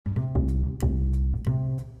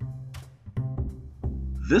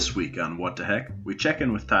This week on What the Heck, we check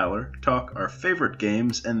in with Tyler, talk our favorite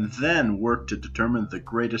games, and then work to determine the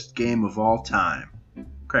greatest game of all time.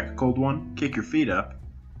 Crack a cold one, kick your feet up,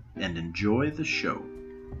 and enjoy the show.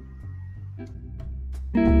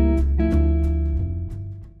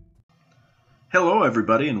 Hello,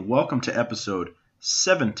 everybody, and welcome to episode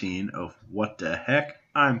 17 of What the Heck.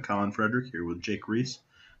 I'm Colin Frederick here with Jake Reese,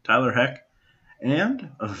 Tyler Heck, and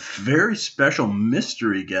a very special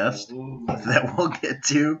mystery guest that we'll get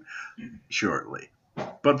to shortly.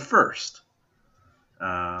 But first, we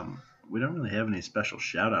don't really have any special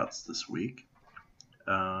shout-outs this week.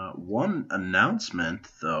 One announcement,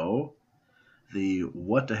 though, the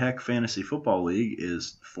What the Heck Fantasy Football League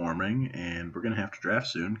is forming, and we're going to have to draft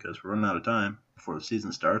soon because we're running out of time before the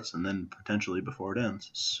season starts and then potentially before it ends.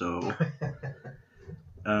 So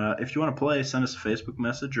if you want to play, send us a Facebook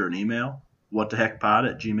message or an email,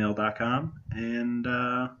 whattheheckpod@gmail.com, and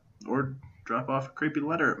or drop off a creepy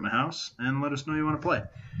letter at my house and let us know you want to play.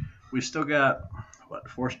 We've still got,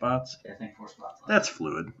 4 spots? Yeah, I think 4 spots left. That's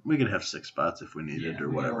fluid. We could have 6 spots if we needed or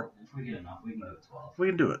whatever. If we get enough, we can do 12. We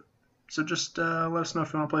can do it. So just let us know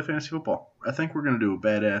if you want to play fantasy football. I think we're going to do a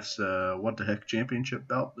badass What the Heck championship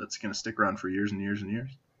belt that's going to stick around for years and years and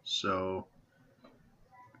years. So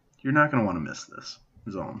you're not going to want to miss this,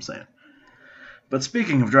 is all I'm saying. But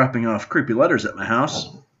speaking of dropping off creepy letters at my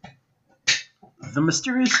house, the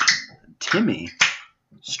mysterious Timmy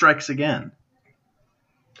strikes again.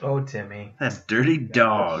 Oh, Timmy. That dirty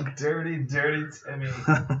dog. Dirty Timmy.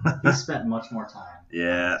 He spent much more time.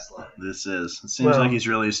 Yeah, this is. It seems like he's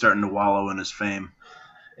really starting to wallow in his fame.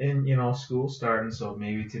 And, school's starting, so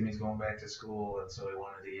maybe Timmy's going back to school, and so he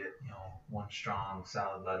wanted to get, one strong,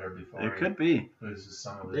 solid letter before It could be. loses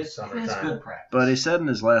some of his It's summertime. good practice. But he said in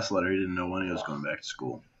his last letter he didn't know when he was going back to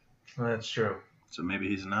school. Well, that's true. So maybe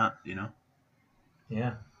he's not,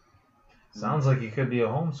 Yeah. Sounds like he could be a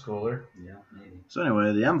homeschooler. Yeah, maybe. So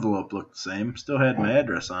anyway, the envelope looked the same. Still had my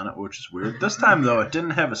address on it, which is weird. This time, though, it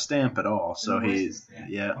didn't have a stamp at all. So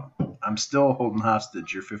I'm still holding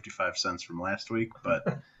hostage your 55 cents from last week,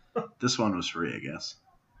 but this one was free, I guess.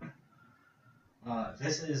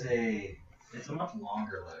 It's a much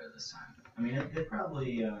longer letter this time. I mean, it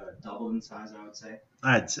probably doubled in size, I would say.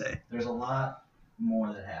 I'd say. There's a lot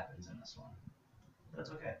more that happens in this one. That's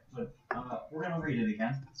okay. But we're going to read it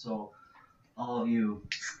again, so all of you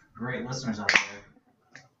great listeners out there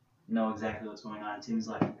know exactly what's going on. Timmy's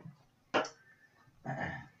like,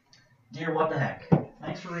 Dear What the Heck,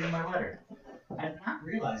 thanks for reading my letter. I did not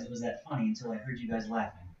realize it was that funny until I heard you guys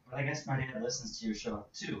laughing, but I guess my dad listens to your show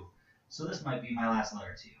too, so this might be my last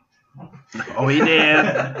letter to you. Oh, he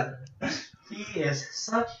did. He is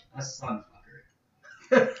such a son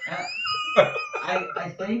fucker. I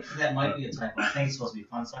think that might be a typo. I think it's supposed to be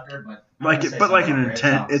fun sucker, but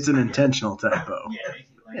it's an intentional typo.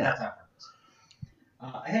 Yeah. That's on purpose.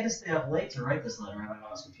 I had to stay up late to write this letter on my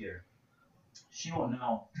mom's computer. She won't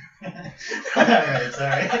know. Alright,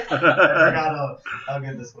 sorry. I forgot how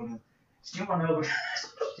good this one is. She won't know because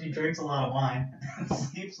she drinks a lot of wine and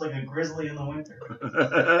sleeps like a grizzly in the winter.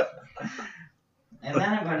 And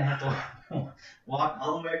then I'm going to have to walk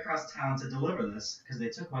all the way across town to deliver this because they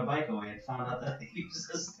took my bike away and found out that they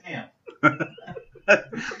used a stamp.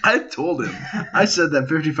 I told him. I said that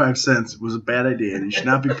 55 cents was a bad idea and you should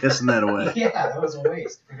not be pissing that away. Yeah, that was a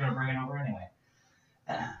waste. We're going to bring it over anyway.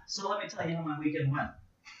 So let me tell you how my weekend went.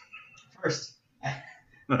 First, I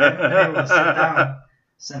haven't been able to sit down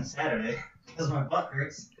since Saturday because my butt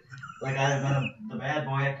hurts like I have been the bad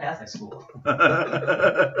boy at Catholic school. Then,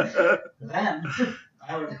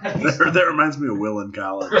 I learned how to use That reminds me of Will in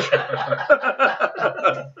college.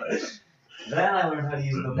 Then I learned how to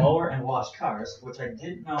use the mower and wash cars, which I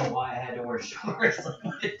didn't know why I had to wear shorts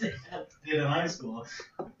like I did in high school.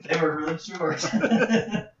 They were really short.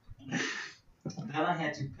 Then I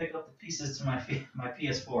had to pick up the pieces to my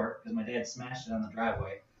PS4 because my dad smashed it on the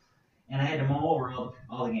driveway, and I had to mow over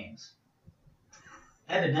all the games.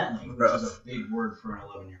 Evidently, which is a big word for an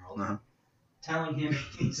 11-year-old, telling him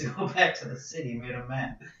he needs to go back to the city made him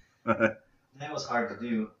mad. That was hard to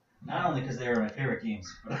do, not only because they were my favorite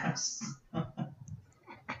games, but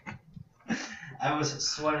I was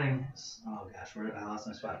sweating. Oh gosh, I lost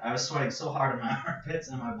my spot. I was sweating so hard in my armpits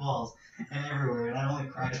and my balls and everywhere, and I only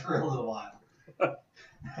cried for a little while.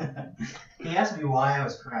 He asked me why I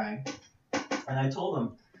was crying, and I told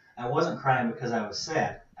him I wasn't crying because I was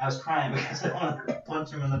sad. I was crying because I wanted to punch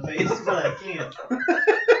him in the face, but I can't.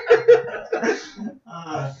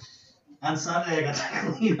 On Sunday, I got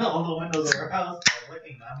to clean all the windows of our house by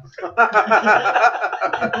licking them.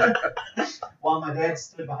 While my dad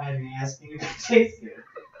stood behind me asking if it tastes good.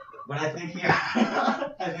 But I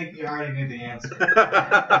think you already knew the answer.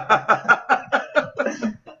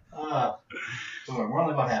 So we're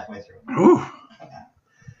only about halfway through. Ooh.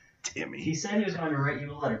 Timmy. He said he was going to write you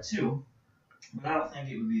a letter too, but I don't think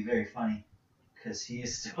it would be very funny because he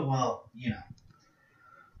is still, well, you know.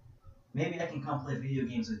 Maybe I can come play video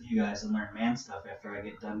games with you guys and learn man stuff after I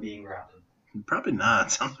get done being grounded. Probably not.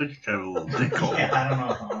 Sounds like you're kind of a little dickhole. Yeah, I don't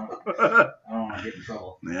know. I don't want to get in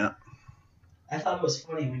trouble. Yeah. I thought it was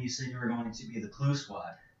funny when you said you were going to be the Clue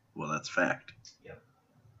Squad. Well, that's fact.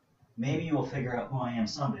 Maybe you will figure out who I am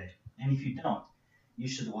someday, and if you don't, you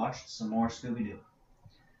should watch some more Scooby-Doo.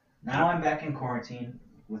 Now I'm back in quarantine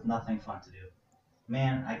with nothing fun to do.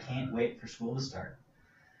 Man, I can't wait for school to start.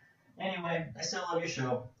 Anyway, I still love your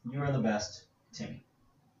show. You are the best, Timmy.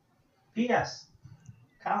 P.S.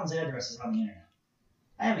 Colin's address is on the internet.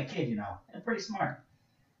 I am a kid, you know, and pretty smart.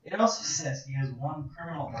 It also says he has one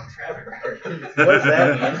criminal or traffic record. What does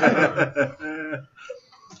that mean?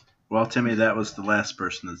 Well, Timmy, that was the last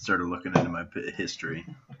person that started looking into my history.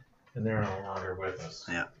 And they're no longer with us.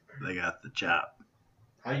 Yeah, they got the chop.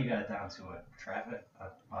 How you got it down to it? Traffic?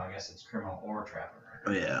 Well, I guess it's criminal or traffic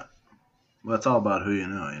Oh, record. yeah. Well, it's all about who you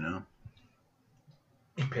know, you know?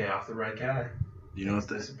 You pay off the right guy. You know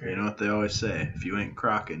what they always say. If you ain't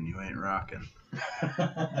crocking, you ain't rocking.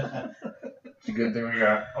 It's a good thing we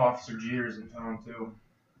got Officer Jeter's in town, too.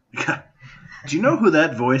 Do you know who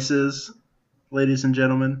that voice is, ladies and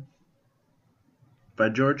gentlemen? By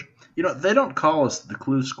George? You know, they don't call us the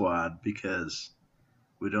Clue Squad because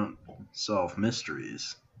we don't solve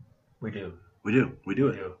mysteries. We do. We do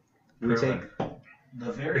it. We take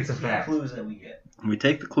The very It's a few fact. clues that we get. We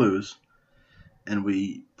take the clues and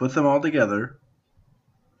we put them all together.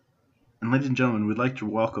 And ladies and gentlemen, we'd like to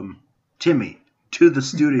welcome Timmy to the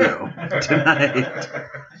studio tonight.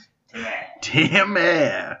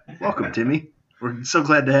 Timmy! Welcome, Timmy. We're so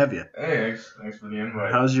glad to have you. Hey, thanks for the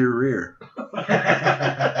invite. How's your rear?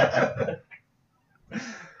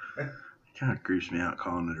 Kind of creeps me out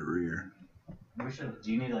calling it a rear.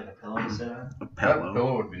 Do you need like a pillow to sit on? A That pillow.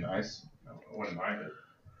 pillow would be nice. I wouldn't mind it.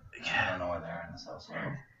 I don't know where they are in this house.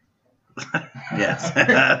 Yes.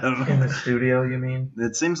 in the studio, you mean?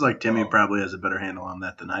 It seems like Timmy probably has a better handle on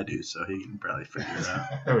that than I do, so he can probably figure it out.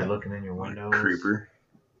 Are we looking in your What a windows? creeper.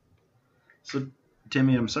 So,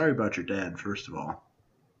 Timmy, I'm sorry about your dad, first of all.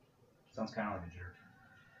 Sounds kind of like a jerk.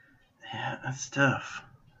 Yeah, that's tough.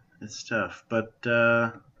 It's tough. But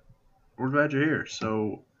we're glad you're here.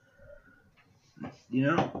 So, you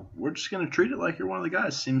know, we're just going to treat it like you're one of the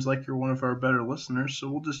guys. Seems like you're one of our better listeners, so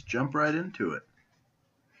we'll just jump right into it.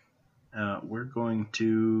 We're going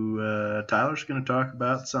to, Tyler's going to talk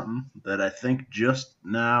about something that I think just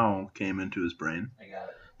now came into his brain. I got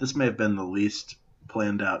it. This may have been the least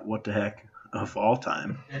planned out what the heck of all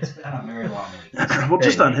time. It's been a very long week. Well,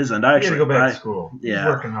 just on his end. I You actually gotta go back to school. yeah. He's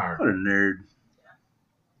working hard. What a nerd.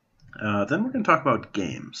 Then we're going to talk about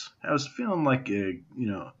games. I was feeling like,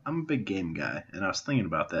 I'm a big game guy, and I was thinking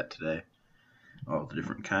about that today. All the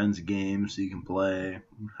different kinds of games you can play,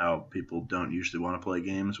 how people don't usually want to play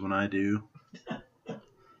games when I do.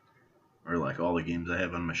 Or like all the games I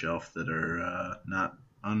have on my shelf that are not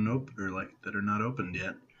unopened, or like that are not opened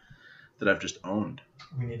yet, that I've just owned.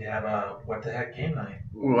 We need to have a what the heck game night.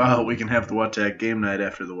 Well, we can have the What the Heck game night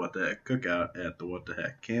after the What the Heck cookout at the What the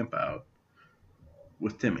Heck camp out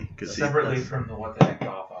with Timmy. Separately from the what the heck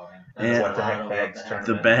golf outing. And the what the heck bags the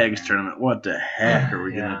tournament. bags tournament. What the heck are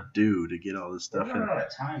we Yeah. gonna do to get all this We're stuff running in? out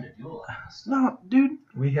of time to do a lot of this stuff. No, dude.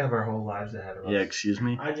 We have our whole lives ahead of us. Yeah, excuse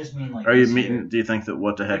me. I just mean like. Are you this meeting? year, Do you think that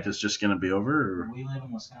What the Heck is just gonna be over? Or? We live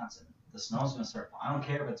in Wisconsin. The snow's gonna start. I don't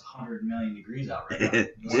care if it's 100 million degrees out right now.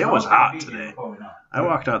 It The snow's was gonna hot be here today. before we know it. I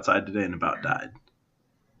walked outside today and about died.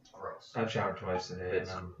 It's gross. I've showered twice today, and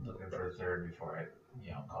I'm looking for a third before I,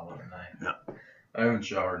 call it a night. I haven't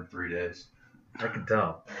showered in 3 days. I can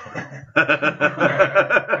tell. yeah.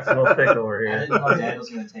 It's a little thick over I here. didn't know Dad was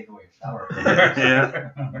gonna take away your shower.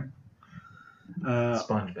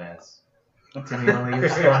 Sponge baths. Timmy only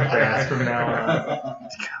use sponge baths from now God,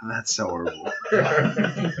 that's so horrible.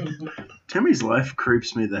 Timmy's life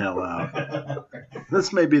creeps me the hell out.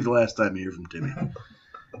 This may be the last time you hear from Timmy.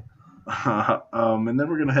 And then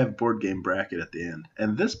we're going to have a board game bracket at the end.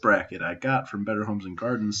 And this bracket I got from Better Homes and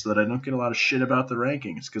Gardens so that I don't get a lot of shit about the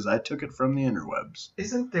rankings because I took it from the interwebs.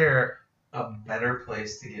 Isn't there a better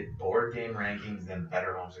place to get board game rankings than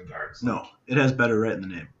Better Homes and Gardens? No, it has better right in the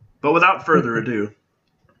name. But without further ado,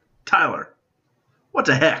 Tyler, what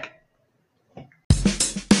the heck?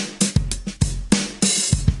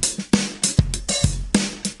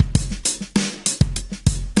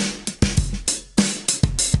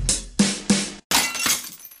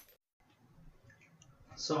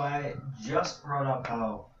 So I just brought up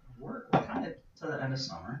how we're kind of to the end of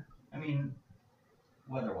summer. I mean,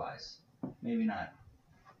 weather-wise, maybe not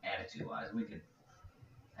attitude-wise. We could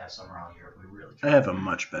have summer all year if we really I tried. have a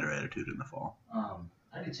much better attitude in the fall.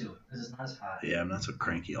 I do too, because it's not as hot. Yeah, I'm not so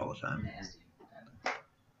cranky all the time. Nasty.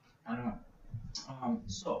 I don't know.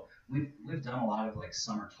 So we've done a lot of like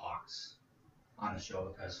summer talks on the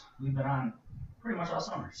show because we've been on pretty much all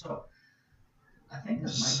summer. So I think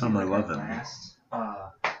this might Summer be like lovin'. our last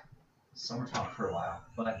summer talk for a while.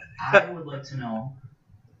 But I would like to know.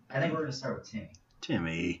 I think we're gonna start with Timmy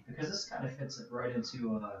Timmy. because this kind of fits right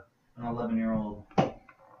into an 11-year-old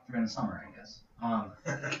during the summer, I guess.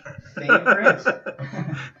 Favorite?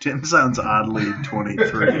 Tim sounds oddly 23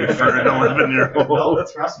 for an 11-year-old. No,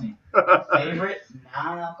 trust me. Favorite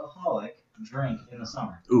non-alcoholic drink in the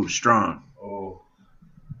summer? Ooh, strong. Oh.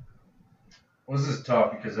 Well, this is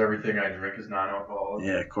tough because everything I drink is non-alcoholic.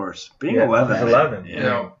 Yeah, of course. Being Yeah, 11. he's 11.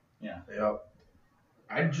 Yeah. Yep.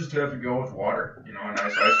 I'd just have to go with water. You know, a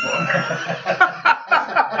nice ice water.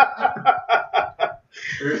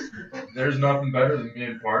 There's nothing better than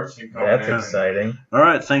being parched and coming That's in. exciting. All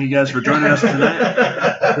right, thank you guys for joining us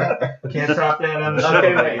tonight. Can't top that on the show,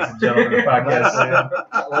 ladies and gentlemen. The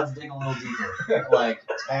podcast Let's dig a little deeper. Like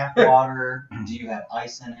tap water. Do you have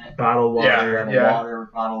ice in it? bottled water. Do you have a Yeah. water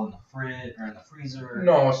bottle in the fridge or in the freezer?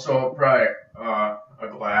 No, so probably a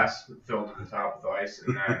glass filled to the top with ice,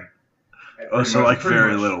 and then. Oh, so like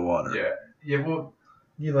very little water. Yeah. Yeah. Well,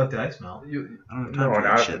 You let the ice melt. you. I don't have No, time for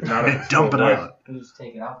that not- shit. not if it's Dump it full of out. You just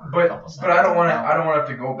take it out for a But couple seconds. but I don't want to. and I don't want to have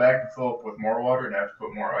to go back and fill up with more water and have to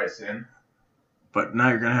put more ice in. But now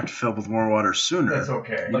you're going to have to fill up with more water sooner. That's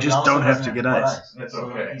okay. You But he just also don't have doesn't to get put ice. That's so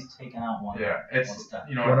okay. He's taking out one. Yeah, one it's step.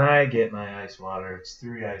 you know. When I get my ice water, it's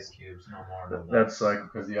 3 ice cubes, no more than that. That's like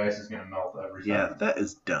because the ice is gonna melt every Yeah, time. that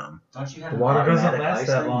is dumb. Don't you have The an water doesn't automatic last ice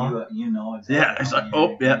that thing? long. You know exactly. Yeah, it's how like, many oh,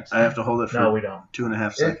 you're yeah, gonna I have to hold it No, for we don't.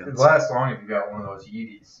 2.5 It seconds. lasts long if you got one of those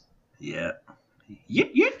Yeeties. Yeah.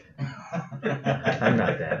 Yep. I'm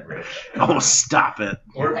not that rich. Oh, stop it.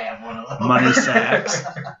 You have one of those. Money sacks.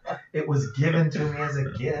 It was given to me as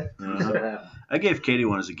a gift. I gave Katie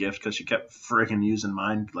one as a gift because she kept freaking using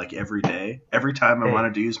mine like every day. Every time I Hey,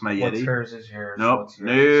 wanted to use my What's Yeti. hers is yours. Nope. What's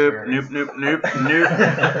yours Nope. is Nope. yours. Nope.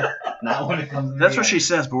 Nope. Not when it comes to That's the what she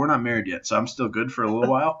says, but we're not married yet, so I'm still good for a little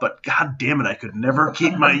while. But god damn it, I could never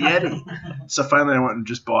keep my Yeti. So finally I went and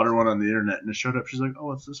just bought her one on the internet and it showed up. She's like, oh,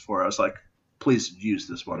 what's this for? I was like, please use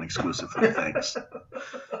this one exclusively, thanks.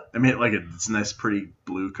 I mean, like it's a nice, pretty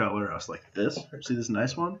blue color. I was like, this? See this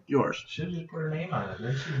nice one? Yours. Should just put her name on it,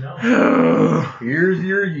 then she'd know. Here's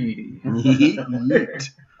your Yeetie. Yeet.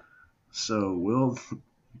 So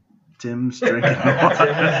Tim's drinking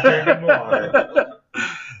Tim's drinking water. water.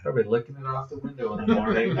 Probably licking it off the window in the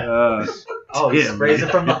morning. Oh, he Tim. sprays it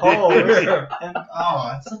from the hose. And,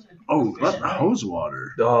 oh, it's such a Oh, let efficient the way. hose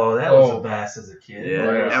water. Oh, that was Oh. the best as a kid.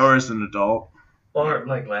 Yeah, or as an adult. Or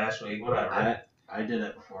like last week, whatever. I did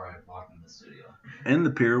it before I walked into the studio. In the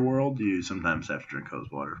beer world, you sometimes have to drink hose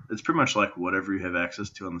water. It's pretty much like whatever you have access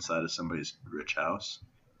to on the side of somebody's rich house.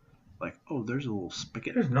 Like, oh, there's a little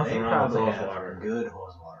spigot. There's nothing They wrong with probably hose have water. good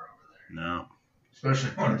hose water over No. Especially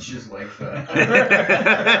when it's just like that.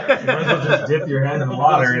 You might as well just dip your head in the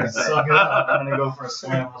water and there. suck it up. I'm gonna go for a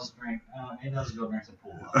swim. I'll just drink. Maybe I'll just go drink some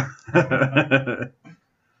pool water.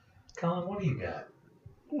 Colin, what do you got?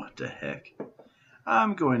 What the heck?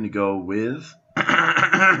 I'm going to go with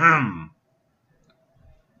a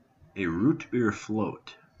root beer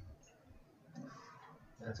float.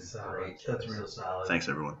 That's solid. That's real solid. Thanks,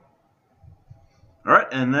 everyone. All right,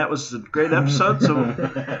 and that was a great episode. So,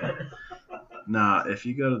 if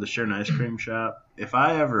you go to the Sharon Ice Cream Shop, if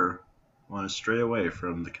I ever want to stray away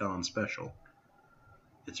from the Kellen Special,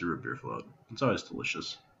 it's a root beer float. It's always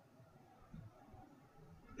delicious.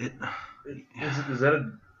 Is that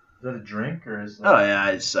a drink or is? Oh yeah,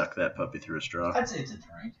 I suck that puppy through a straw. I'd say it's a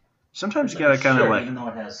drink. Sometimes you It's like gotta kind of sugar, like, even though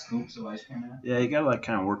it has scoops of ice cream in it. yeah, you gotta like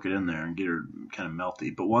kind of work it in there and get her kind of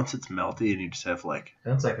melty. But once it's melty and you just have like,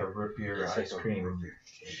 That's like a root beer It's ice like a cream root beer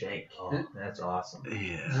shake. Oh, that's awesome. Does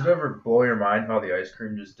yeah, it ever blow your mind how the ice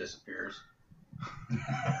cream just disappears?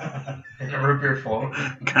 In a root beer float.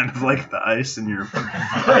 kind of like the ice in your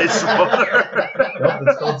ice water. Nope,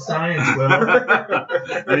 it's called science, Will.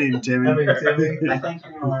 I mean, Timmy. Timmy. I think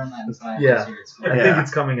you're gonna learn that in science Yeah. this year at school. I Yeah. think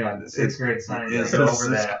it's coming on. 6th grade science. Yes, Go this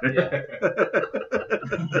over is that.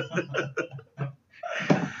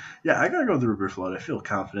 Yeah, I gotta go with the root beer float. I feel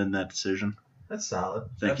confident in that decision. That's solid.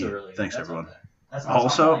 Thank That's you. a really- Thanks, that's everyone. up there. That's not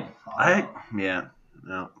Also, something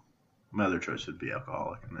my other choice would be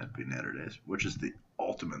alcoholic, and that'd be Natter Days, which is the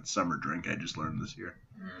ultimate summer drink I just learned this year.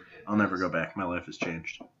 I'll never go back. My life has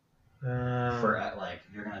changed. For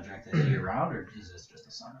you're gonna drink this year round, or is this just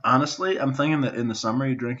a summer? Honestly, I'm thinking that in the summer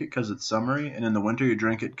you drink it because it's summery, and in the winter you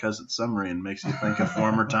drink it because it's summery and makes you think of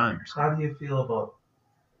former times. How do you feel about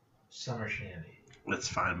summer shandy? It's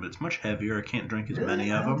fine, but it's much heavier. I can't drink as Really?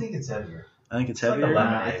 many I of don't them. think it's heavier. I think it's It's like a heavier.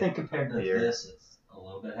 lemon. I think compared to Beer. this, it's a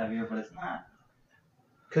little bit heavier, but it's not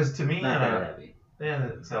Because to me, very heavy. yeah,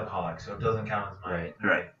 it's alcoholic, so it doesn't count as my Right.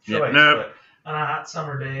 Right. choice. Yeah, no. But on a hot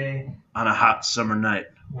summer day, On a hot summer night,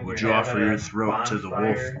 when would you're you offer having your a throat to the wolf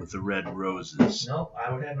bonfire- with the red roses? Nope,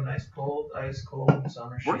 I would have a nice ice cold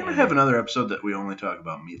summer We're gonna shandy. have another episode that we only talk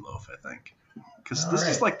about meatloaf, I think, because this is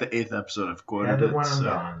Alright. like the 8th episode I've quoted Have it it. when I'm So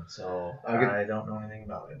gone, so I don't know anything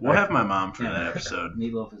about it. we'll have my mom for Yeah. that episode.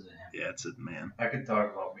 Meatloaf is a him. Yeah, it's a man. I could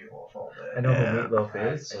talk about meatloaf all day. I know Yeah. who Meatloaf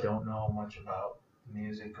Alright, is. so- I don't know much about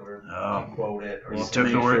music or Oh. quote it or You Well, took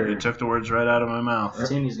make the word. sure- You took the words right out of my mouth.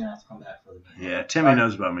 Timmy's gonna have to come back for the meatloaf. Yeah, Timmy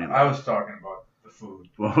knows about meatloaf. I was talking about the food.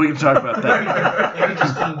 Well, we can talk about that. Maybe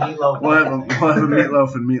just eat meatloaf. We'll have a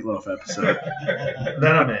meatloaf and meatloaf episode.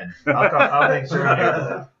 Then I'm in. I'll make sure I get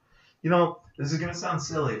that. You know, this is gonna sound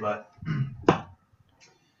silly, but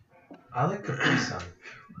I like Capri Sun.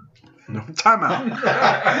 No, time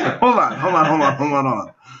out. Hold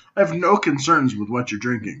on. I have no concerns with what you're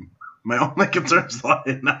drinking. My only concerns lie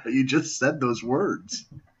in how you just said those words.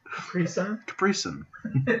 Capri Sun? Capri Sun.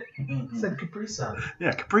 I said Capri Sun.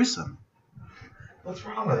 Yeah, Capri Sun. What's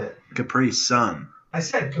wrong with it? Capri Sun. I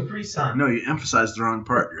said Capri Sun. No, you emphasized the wrong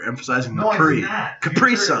part. You're emphasizing the No, I pre. did not.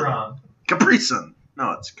 Capri You heard it Sun. wrong. Capri Sun.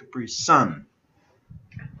 No, it's Capri Sun.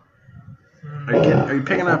 Are you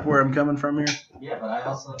picking up where I'm coming from here? Yeah, but I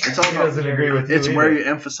also. It's all He about- doesn't agree with you. It's where either. you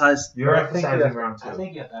emphasize. You're I think emphasizing wrong I too.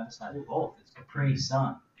 think you have to emphasize both. It's Capri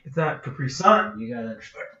Sun. It's not Capri Sun. You gotta.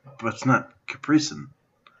 But it's not Capri Sun.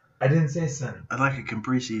 I didn't say Sun. I like a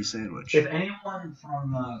caprese sandwich. If anyone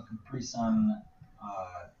from Capri Sun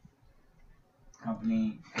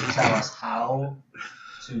company could tell us how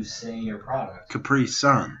to say your product Capri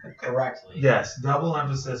Sun. correctly. Yes, double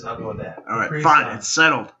emphasis. I'll go with that. All right, Capri fine. Sun. It's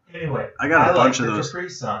settled. Anyway, I got a I bunch like of the those. Capri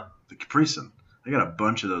Sun. The Capri Sun. I got a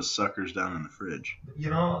bunch of those suckers down in the fridge. You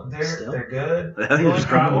know, they're Still? good. I The think only it's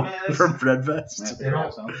problem from, is from Fred Vest. they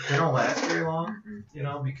don't last very long. You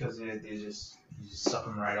know, because you just suck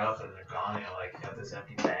them right up and they're gone. And you have this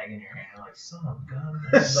empty bag in your hand. You're like, son of a gun.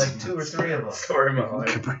 There's like 2 or 3 of them. Sorry, my life.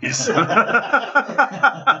 Capri Sun.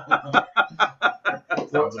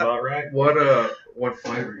 Sounds about right. What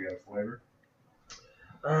flavor you got? Flavor?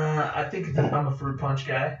 I think I'm a fruit punch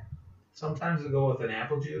guy. Sometimes I go with an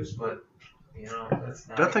apple juice, but you know that's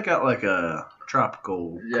not. Don't they got like a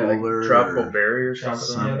tropical cooler? tropical or- berry or Yeah,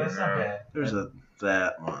 something. that's not bad. There's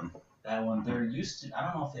that one. That one, there used to. I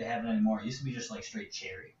don't know if they have it anymore. It used to be just like straight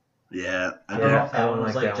cherry. Yeah, I I don't do. know if that I one don't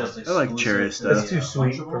was like like that just one. I like cherry exclusive to stuff. It's too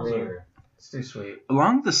the, sweet for Lunchables, me. or- It's too sweet.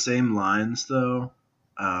 Along the same lines, though,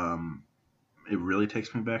 it really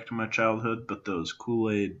takes me back to my childhood. But those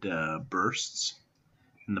Kool-Aid bursts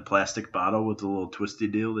in the plastic bottle with the little twisty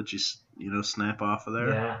deal that you snap off of there.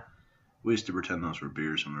 Yeah, We used to pretend those were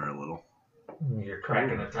beers when we were little. you're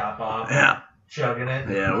cracking the top off, Yeah, chugging it.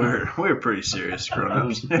 yeah, we were pretty serious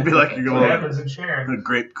grown-ups. It'd be like you're That's what going happens in Sharon. a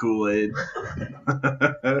grape Kool-Aid.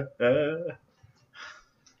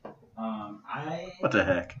 I What the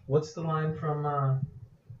heck? What's the line from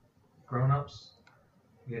Grown Ups?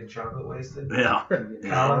 You getting chocolate wasted? Yeah,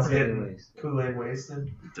 Colin's getting Kool-Aid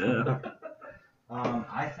wasted. duh.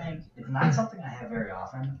 I think it's not something I have very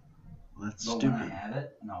often. That's But stupid. when I have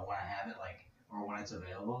it, or when it's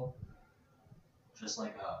available, just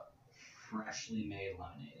like a freshly made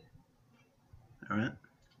lemonade. All right.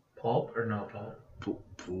 Pulp or no pulp?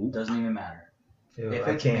 Pool. Doesn't even matter. Ew, If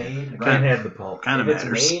I it's can't. made I right, can't have the pulp. Kind of if it's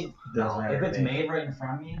matters. made, Doesn't no, matter if to it's me. made right in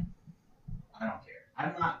front of me, I don't care.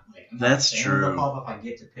 I'm not I'm That's not a fan of true. the pulp. If I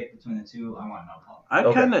get to pick between the two, I want no pulp. I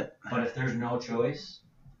Okay. kind of. But if there's no choice,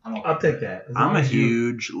 I'm okay. I'll take that. As I'm long a as you-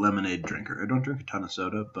 huge lemonade drinker. I don't drink a ton of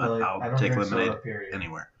soda, but I I'll don't take drink lemonade soda, period.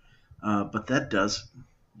 anywhere. But that does.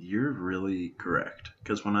 You're really correct.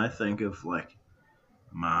 Because when I think of like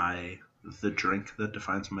the drink that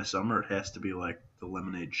defines my summer, it has to be like the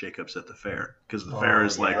lemonade shake-ups at the fair. Because the fair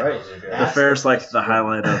is like right. the That's fair is like that's the good.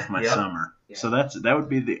 highlight of my Yep. summer. Yeah. So that would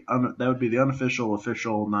be the unofficial,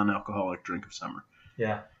 official, non-alcoholic drink of summer.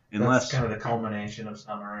 Yeah. Unless That's kind of the culmination of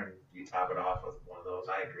summer, and you top it off with one of those.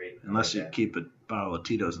 I agree. unless I you like that. keep a bottle of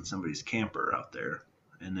Tito's in somebody's camper out there,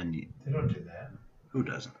 and then They don't do that. who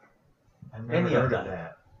doesn't? I've never Any of heard of them.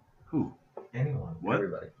 that. Who? Anyone. What?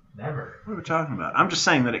 Everybody. Never. What are we talking about? I'm just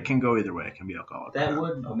saying that it can go either way. It can be alcoholic. That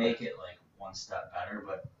would make it like one step better,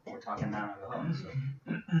 but we're talking non-alcoholic, so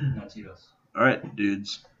no Tito's. All right,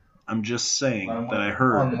 dudes. I'm just saying Well, that I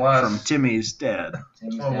heard unless- from Timmy's dad.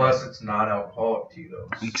 Timmy's Unless it's non-alcoholic Tito's.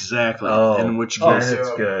 Exactly. Oh. In which Then case.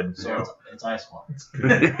 it's good. So it's ice water.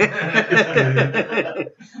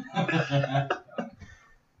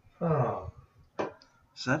 Oh.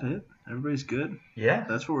 Is that it? Everybody's good? Yeah.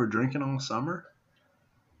 That's what we're drinking all summer?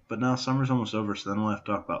 But now summer's almost over, so then we'll have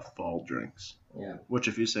to talk about fall drinks. Yeah. Which,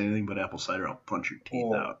 if you say anything but apple cider, I'll punch your teeth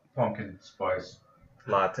Oh. out. Pumpkin spice.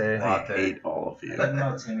 Latte. I hate all of you. I didn't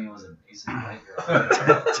know Timmy was a basic white girl.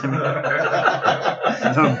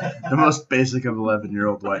 The most basic of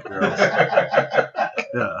 11-year-old white girls.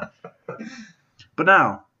 Yeah. But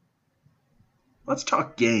now, let's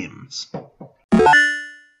talk games.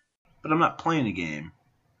 But I'm not playing a game.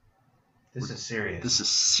 This is serious. This is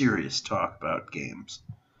serious talk about games.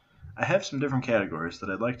 I have some different categories that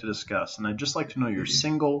I'd like to discuss, and I'd just like to know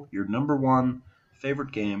your number one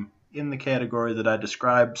favorite game in the category that I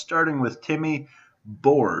described, starting with Timmy.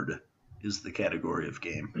 Board is the category of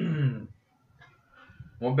game.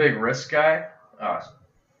 I'm a big Risk guy. I'm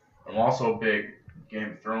also a big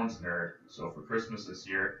Game of Thrones nerd. So for Christmas this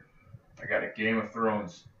year, I got a Game of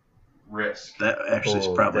Thrones Risk. That actually is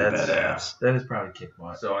probably that's- badass. That is probably kick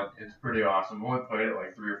butt. So it's pretty awesome. I only played it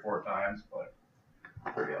like 3 or 4 times, but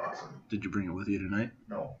pretty awesome. Did you bring it with you tonight?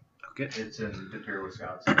 No, Okay. it's in De Pere,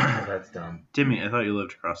 Wisconsin. That's dumb. Timmy, I thought you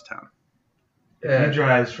lived across town. If he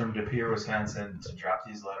drives from De Pere, Wisconsin to drop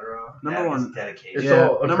these letter off, Number that one- is dedication. It's Yeah,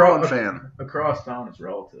 all number one across- fan. Across town is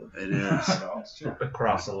relative. It is. So, That's true.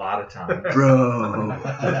 Across a lot of time. Bro.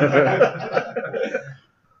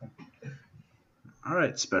 All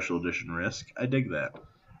right, special edition Risk. I dig that.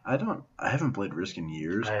 I haven't played Risk in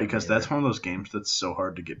years I haven't because either. that's one of those games that's so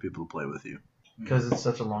hard to get people to play with you. Because it's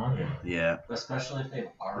such a long one. Yeah. Especially if they've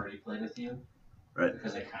already played with you. Right.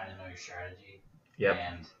 Because they kind of know your strategy. Yep.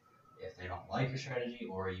 And if they don't like your strategy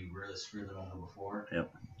or you really screwed them over before,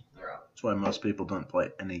 Yep. they're out. That's why most people don't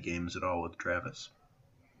play any games at all with Travis.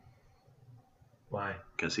 Why?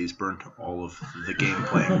 Because he's burnt all of the game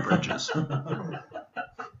playing bridges.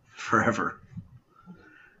 Forever.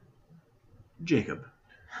 Jacob.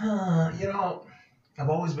 I've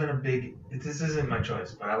always been a big. This isn't my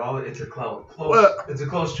choice, but it's a close. What? It's a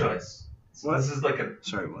close choice. So What? This is like a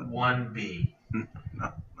Sorry, what? 1B.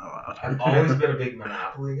 Not allowed. I've always been a big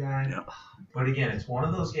Monopoly guy. Yeah. But again, it's one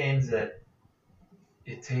of those games that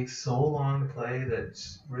it takes so long to play that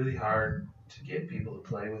it's really hard to get people to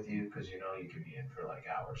play with you because you could be in for like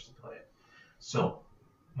hours to play it. So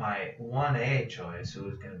my 1A choice, who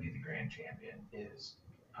is going to be the grand champion, is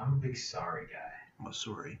I'm a big Sorry guy. Oh,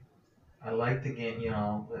 sorry. I like the game,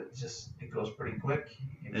 it goes pretty quick.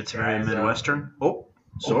 You It's get very your eyes up. Midwestern. Oh,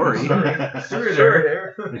 sorry. Sorry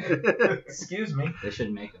there. Excuse me. They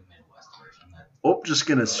should make a Midwest version. Oh, just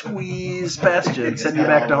gonna squeeze past you and send you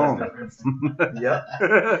back to home. Yep.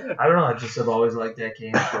 I don't know. I've always liked that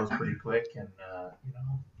game. It goes pretty quick, and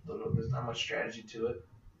there's not much strategy to it.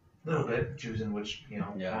 A little bit choosing which Yeah.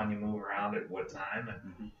 pawn you move around at what time,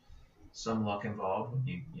 and some luck involved when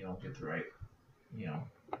you don't get the right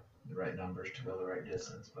the right numbers to go the right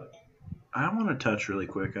distance. But I want to touch really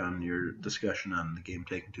quick on your discussion on the game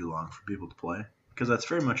taking too long for people to play, because that's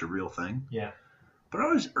very much a real thing. Yeah. But it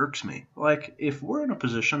always irks me. Like, if we're in a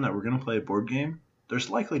position that we're going to play a board game, there's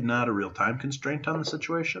likely not a real time constraint on the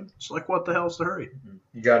situation. So, like, what the hell's the hurry?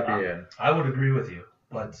 You gotta be in. I would agree with you,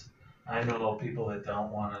 but I know people that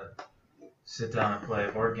don't want to sit down and play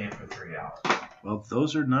a board game for 3 hours. Well,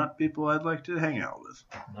 those are not people I'd like to hang out with.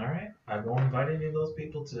 All right, I won't invite any of those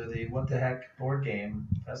people to the What the Heck board game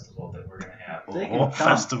festival that we're gonna have. They can Oh, come.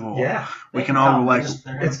 festival. Yeah, We can all, like,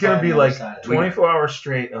 it's gonna be like 24 hours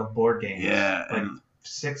straight of board games. Yeah, like and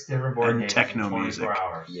 6 different board and games. techno in 24 music.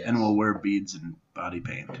 hours. Yes. and we'll wear beads and body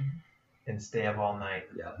paint. And stay up all night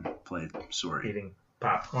Play sorry. eating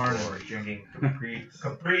popcorn or drinking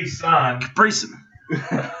Capri Sun, Capricin.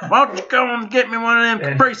 Why don't you go and get me one of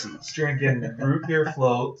them And- Capricins? drinking root beer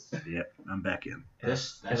floats. Yep, I'm back in. That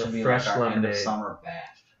and a should be fresh like our end of lemonade. summer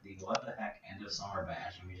bash. The What the Heck end of summer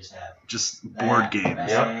bash, and we just have Just that, board games.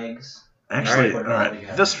 bags. Actually, All all right.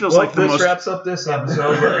 right. This feels Well, like the this most. wraps up this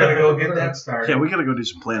episode. We're gonna go get that started. Yeah, we gotta go do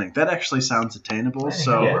some planning. That actually sounds attainable. Yeah,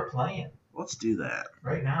 So we're playing let's do that.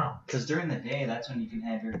 right now. Because during the day, that's when you can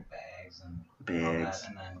have your bags and all that, Bags.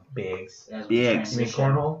 and then Bigs. as we Bags. You mean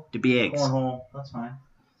transition, cornhole? The bags. cornhole, that's fine.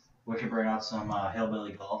 We can bring out some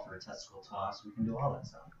hillbilly golf or testicle toss. We can do all that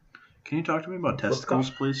stuff. Can you talk to me about testicles,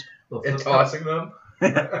 please? Little And flip tossing them.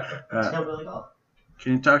 It's Uh, hillbilly golf.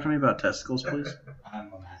 can you talk to me about testicles, please?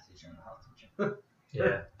 I'm a math teacher and a health teacher.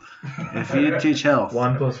 Yeah. If you teach health,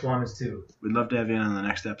 1 + 1 is 2. we'd love to have you on the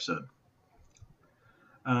next episode.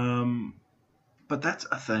 But that's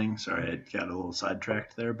a thing. Sorry, I got a little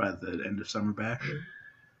sidetracked there by the end of Summer Bash.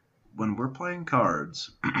 When we're playing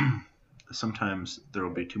cards, sometimes there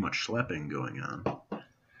will be too much schlepping going on,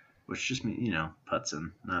 which just means,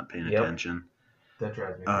 putzing, not paying Yep. attention. That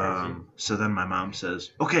drives me crazy. So then my mom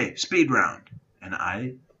says, okay, speed round. And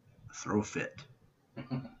I throw a fit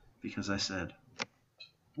because I said,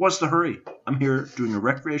 what's the hurry? I'm here doing a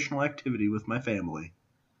recreational activity with my family.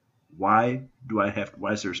 Why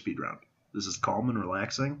is there a speed round? This is calm and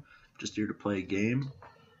relaxing. Just here to play a game.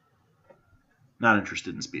 Not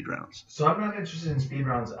interested in speed rounds. So I'm not interested in speed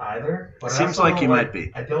rounds either. But I Seems also like don't you might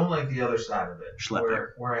be. I don't like the other side of it. Schlepping.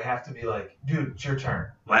 Where I have to be like, dude, it's your turn.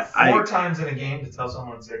 I- Four times in a game to tell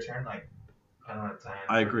someone it's their turn, like, I don't have time.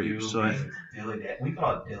 I for agree. you So I- being we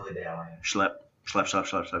call it dilly-dallying. Schlep, schlep, schlep,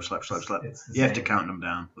 schlep, schlep, schlep, schlep, schlep. It's the You have to same. count them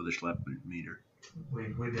down with a schlep meter. We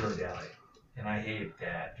dilly-dally. And I hate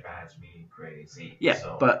that. Drives me crazy. Yeah,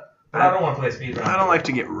 So, but I don't want to play speed rounds. I don't like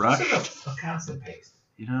to get It's rushed. just a constant pace.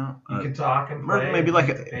 You know, You can talk and play. maybe like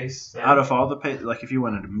keep the pace. out of all the pace, like if you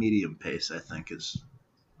went at a medium pace, I think is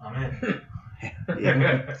I'm in.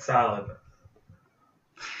 yeah. Solid.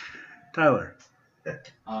 Tyler.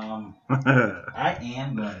 I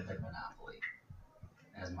am going to pick Monopoly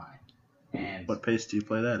as mine. And What pace do you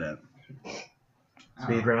play that at? I don't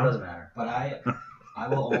Speed know, round? Doesn't matter. But I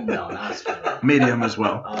will only no, not a speed round. Medium as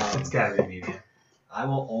well. It's gotta be medium. I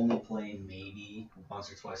will only play maybe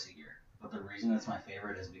once or twice a year. But the reason it's my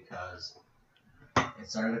favorite is because it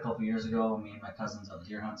started a couple years ago. Me and my cousins out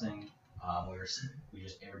deer hunting. We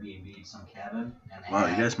just Airbnb'd some cabin, and they Wow,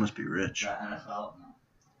 you had guys must be rich. the NFL.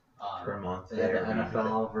 For a month. They had the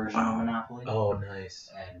NFL version Wow. of Monopoly. Oh,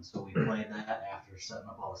 nice. And so we played that after setting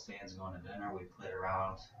up all the stands, going to dinner. We played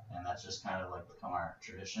around, and that's just kind of like become our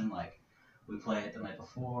tradition. Like we play it the night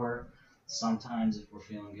before. Sometimes, if we're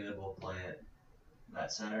feeling good, we'll play it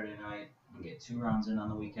that Saturday night and get 2 rounds in on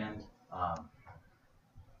the weekend.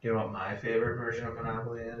 You know what my favorite version of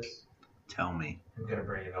Monopoly is? Tell me. I'm gonna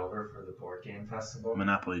bring it over for the board game festival.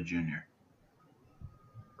 Monopoly Junior.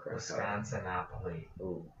 Wisconsinopoly.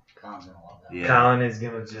 Ooh. Colin's gonna love that. Yeah. Colin is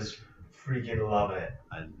gonna just freaking love it.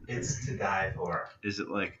 I- It's to die for. Is it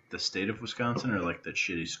like the state of Wisconsin or like that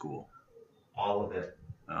shitty school? All of it.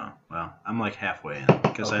 Oh, well, I'm like halfway in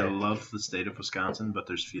because I Okay. love the state of Wisconsin, but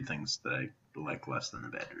there's a few things that I like less than the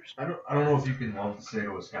Badgers. I don't know if you can love the state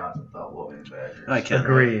of Wisconsin without loving the Badgers. I can.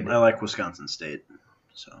 Agreed. I like Wisconsin State.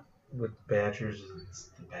 So, With Badgers, it's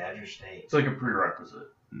the Badger State. It's like a prerequisite.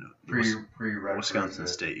 no, Prerequisite. Wisconsin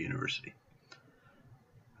State University.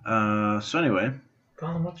 So anyway,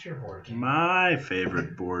 Colin, what's your board game? my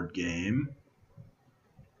favorite board game.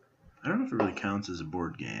 I don't know if it really counts as a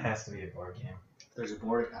board game. I Has to be a board game. There's a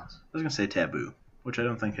board it counts. was gonna say Taboo, which I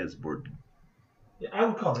don't think has a board. Yeah, I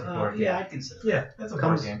would call it a board game. Yeah, I'd consider it. Yeah, that's a board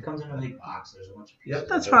Comes, game. comes in a big box. There's a bunch of pieces. Yep,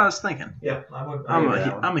 That's of what it. I was thinking. Yeah, I would. I'm agree with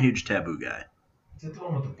that one. a huge Taboo guy. Is it the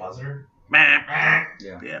one with the buzzer? Yeah.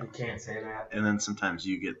 Yeah, You can't say that. and then sometimes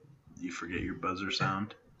you forget your buzzer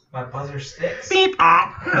sound. My buzzer sticks. Beep.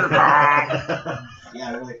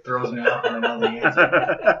 Yeah, it really throws me off when I know the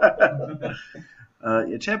answer.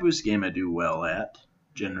 Yeah, Taboo's a game I do well at,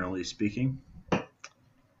 generally speaking.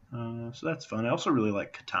 So that's fun. I also really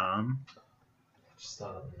like Catan. Just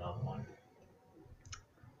thought of another one.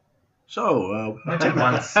 So, I did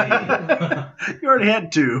one C. you already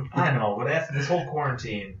had 2. I know, but after this whole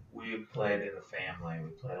quarantine, we played in the family. We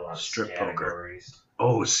played a lot of Strip poker. categories.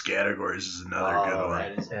 Oh, Scattergories is another good Oh, one.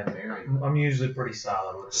 that is And very. I'm usually pretty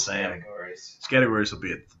solid with the Same. categories. Scattergories will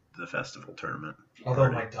be at the festival tournament.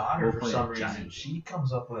 Although my daughter, We'll for play some a reason, giant. she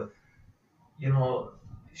comes up with,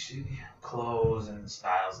 clothes and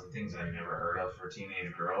styles and things I've never heard of for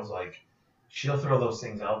teenage girls. Like, she'll throw those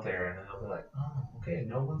things out there, and then they'll be like, "Oh, okay,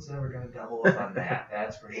 no one's ever gonna double up on that.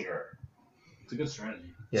 That's for sure." It's a good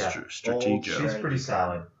strategy. Yeah, Strategic. she's pretty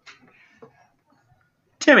solid.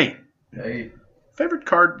 Timmy, Hey, favorite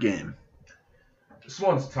card game? this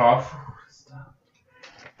one's tough.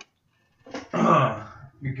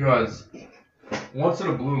 Because once in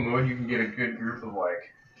a blue moon, you can get a good group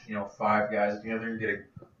of 5 guys together and get a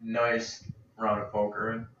nice round of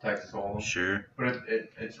poker in Texas Hold'em. Sure. But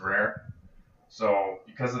it's rare. So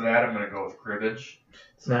because of that, I'm gonna go with cribbage.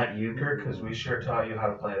 It's not euchre because we sure taught you how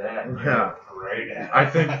to play that. And Yeah. you're great at it. I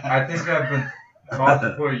think I've been taught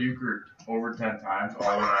to play euchre over 10 times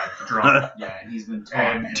while when I'm drunk. Yeah, and he's been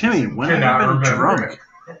And taught. Timmy, when have Cannot you been remember drunk?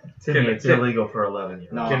 it. Timmy, it's illegal for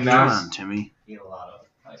 11-year-olds. No, Come Cannot- on, Timmy. Eat a lot of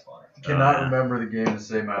ice water. Cannot yeah. remember the game to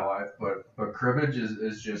save my life, but cribbage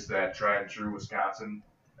is just that tried and true Wisconsin.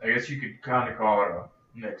 I guess you could kind of call it a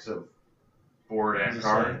mix of board and Just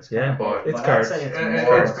card. saying. Yeah, But it's But I'd cards. say it's It's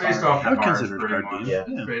more based card. off I the would cards, consider it pretty card much. game.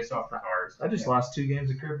 Yeah. It's based off the cards. I just lost 2 games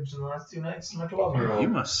of cribbage in the last 2 nights to my 12-year-old. You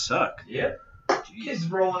must suck. Yep. Kids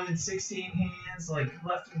rolling in 16 hands, like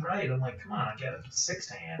left and right. I'm like, come on, I got a 6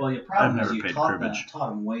 hand. Well, your problem I've is never you played taught cribbage.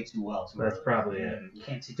 him way too well. Too That's early. probably it. You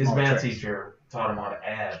can't teach His him all the math tricks. teacher taught him how to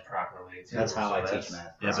add properly too. That's how so I that's teach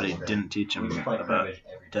math. Yeah, but he Okay. didn't teach We him just play about cribbage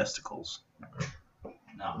every day. testicles.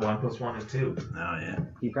 No, 1 + 1 is 2. Oh, yeah.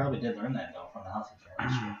 he probably did learn that though from the house teacher. I'm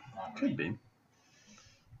sure. Not Could me. be.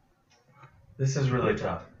 This is really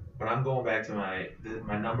tough, but I'm going back to my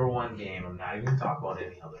number 1 game. I'm not even gonna talk about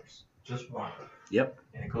any others. Just one. Yep.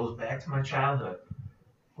 And it goes back to my childhood.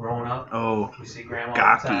 Growing up, Oh, we see grandma all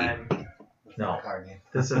Gaki. the time. No, Card game.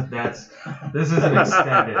 this is an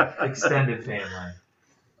extended family.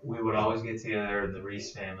 We would always get together in the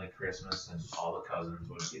Reese family Christmas, and all the cousins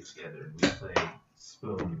would get together and we played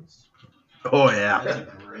spoons. oh yeah. That's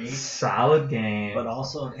a great, Solid game. but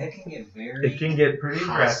also it can get very. It can get pretty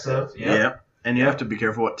aggressive. Yep. And you have to be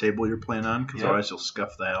careful what table you're playing on, because Yep. otherwise you'll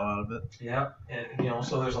scuff the hell out of it. Yep, and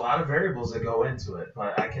so there's a lot of variables that go into it,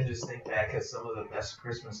 but I can just think back at some of the best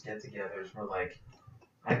Christmas get-togethers were like,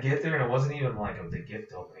 I'd get there and it wasn't even like the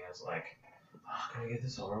gift opening. It was like, oh, can we get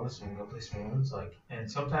this over with so we can go play spoons? Like, and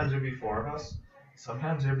sometimes there'd be 4 of us.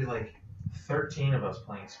 Sometimes there'd be like 13 of us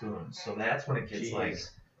playing spoons. So that's when it gets like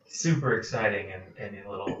Jeez. super exciting and a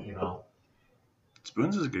little,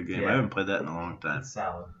 Spoons is a good game. Yeah. I haven't played that in a long time. it's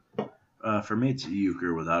solid. For me, it's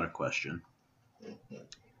euchre without a question.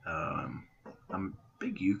 I'm a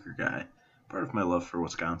big euchre guy. Part of my love for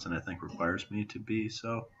Wisconsin, I think, requires me to be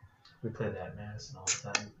so. We played that in Madison all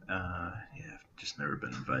the time. Yeah, I've just never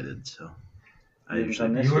been invited, so. I Maybe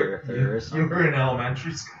usually. This year, if there is You were something. in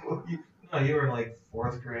elementary school. You were in like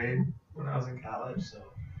 4th grade when I was in college, so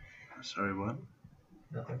Sorry, what?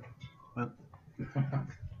 nothing.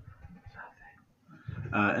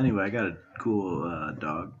 Anyway, I got a cool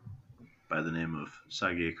dog by the name of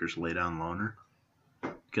Sagi Acres Lay Down Loner.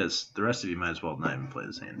 Because the rest of you might as well not even play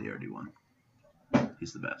this hand. He already won.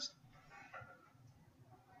 He's the best.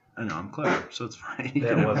 I know, I'm clever, so it's fine.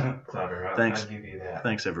 That wasn't clever. Thanks. I'll give you that.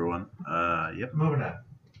 Thanks, everyone. Yep, Moving on.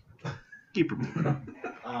 keep her moving.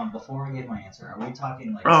 Before I give my answer, are we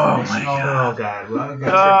talking like Oh, my traditional, God. Oh God! Well,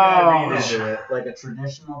 Oh. read into it. like a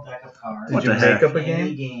traditional deck of cards? What Did the you heck? make up a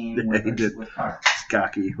Any game? game Yeah, he did. with cards. It's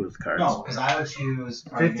cocky with cards. No, because I would choose.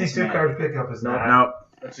 Card Against 52 Humanity. card pickup is not. Nope,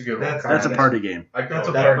 That's a good one. That's that's a party game. I That's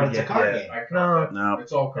a call it. party It's a game. card yeah. game. I call No. it. No,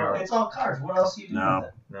 It's all cards. It's all cards. What else do you do No. with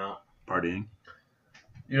it? No, partying.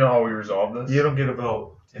 You know how we resolve this? you don't get a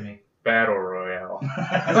vote, Timmy. Battle Royale. All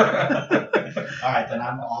right, then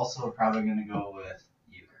I'm also probably gonna go with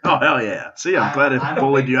euchre. Oh, hell yeah. See, I'm glad I'm I a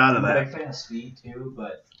bullied big- you out of I'm a that. big fan of speed too,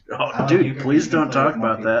 but Oh, I like dude, euchre please because you don't can play talk with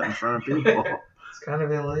more about that in front of people. It's kind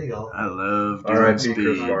of illegal. I love All doing right, Chris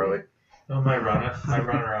speed. Farley. No, my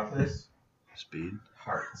runner up is Speed.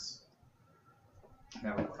 Hearts.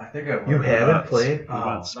 never I think I've You learned haven't that. played? What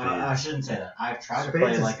about Spades? I shouldn't say that. I've tried to Spades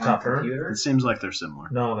play is like on tougher. a computer. It seems like they're similar,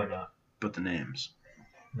 No, they're not. but the names.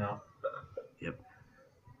 No.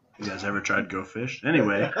 You guys ever tried Go Fish?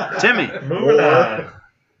 Anyway, Timmy, Moving on.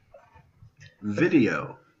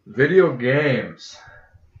 video. Video games.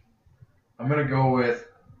 I'm gonna go with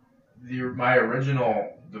my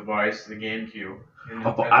original device, the GameCube. The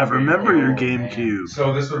Oh, Nintendo I remember your man. GameCube.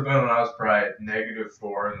 So this would have been when I was probably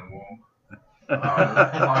 -4 in the womb.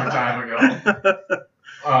 A long time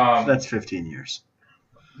ago. That's 15 years.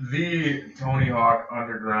 The Tony Hawk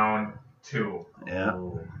Underground 2. Yeah.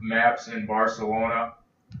 Maps in Barcelona,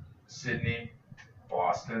 Sydney,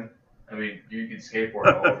 Boston. I mean, you can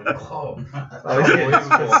skateboard all over the globe. Oh, he's getting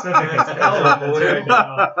specific as hell. He's gonna go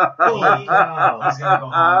home and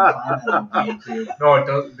find that on GameCube. No, it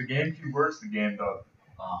does. The GameCube works. The game does.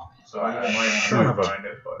 Oh, So I might Son of a- find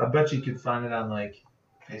it, I but bet you could find it on like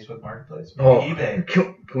Facebook Marketplace. Maybe Oh, eBay.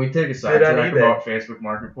 can we take a Get on sidetrack? eBay. about Facebook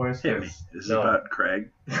Marketplace. Hit me. 'cause, This is No. about Craig.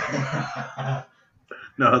 man.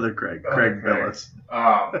 No, other Craig. Craig Billis.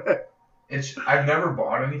 It's I've never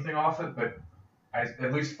bought anything off it, but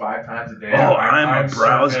at least 5 times a day. Oh, I'm a surfing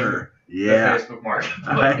browser. the Yeah. Facebook Marketplace.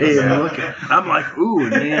 I am looking. I'm like, ooh, a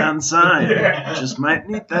neon sign. Yeah. Just might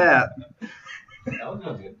need that. That would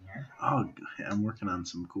go good in here. Oh, yeah, I'm working on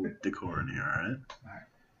some cool decor in here, all right?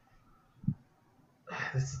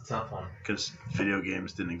 This is a tough one. Because video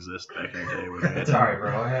games didn't exist back in the day when, It's alright,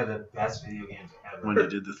 bro. I had the best video games ever. when you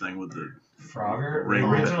did the thing with the. Frogger? Ring The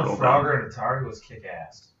that original rolled Frogger and Atari was kick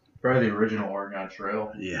ass. Probably the original Oregon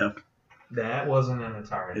Trail. Yeah, That wasn't an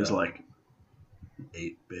Atari. it was though. like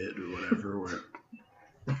 8-bit or whatever. Where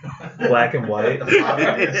black and white. The floppy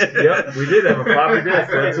disk. Yep, we did have a floppy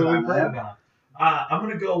disk. That's what we played. I'm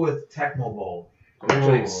gonna go with Tecmo Bowl.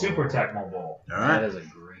 Actually, Ooh. Super Tecmo Bowl. All That right. is a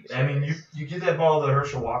great. I mean, you give that ball to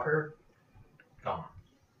Herschel Walker, gone.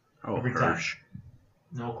 Oh, every time. Hirsch.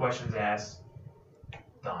 No questions asked.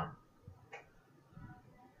 Done.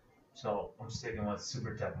 So I'm sticking with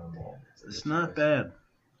Super Tecmo Bowl. It's not bad.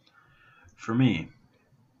 For me,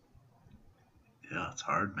 yeah, it's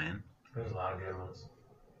hard, man. There's a lot of good ones.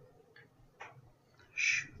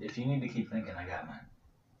 Shoot. If you need to keep thinking, I got mine.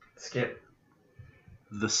 Skip.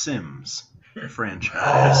 The Sims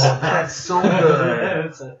franchise. Oh, that's so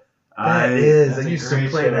good. That is. that's I a used to great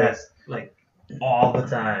play show. that like all the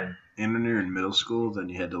time. And when you're in middle school, then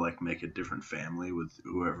you had to like make a different family with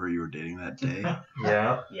whoever you were dating that day.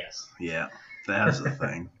 Yeah. Yes. Yeah, that's the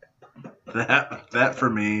thing. That for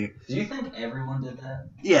me, Do you think everyone did that?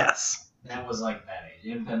 yes, That was like that age.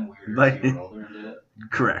 It'd been weirder Like- if you were older and did it.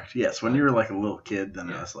 correct. Yes, when you were like a little kid, then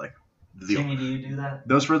it was like Timmy, do you do that?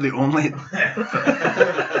 those were the only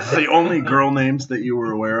girl names that you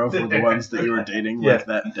were aware of were the ones that you were dating like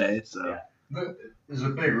that day. So Yeah. But there's a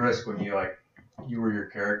big risk when you were your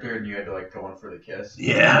character and you had to like go in for the kiss.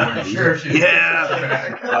 Yeah. You weren't sure if she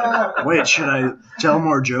Yeah. Wait, should I tell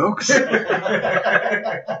more jokes?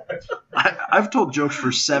 I've told jokes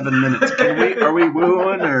for 7 minutes. Are we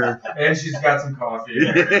wooing or? And she's got some coffee.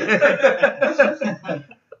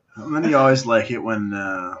 And then you always like it when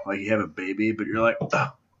like you have a baby, but you're like,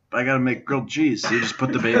 oh, I gotta make grilled cheese. So you just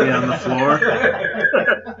put the baby on the floor.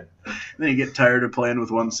 Then you get tired of playing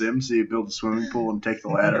with one sim, so you build a swimming pool and take the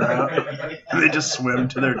ladder out. And they just swim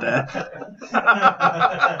to their death.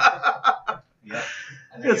 Yeah.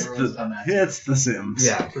 I think It's everyone's done that. It's the Sims.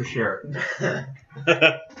 Yeah, for sure.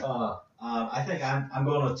 I think I'm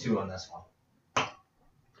going with 2 on this one.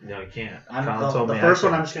 No, you can't. I'm, Colin the told the me first I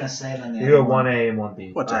one I'm couldn't. just gonna say, and then the You other have one. 1A and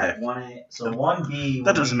 1B. What the Alright, heck? 1A. So 1B.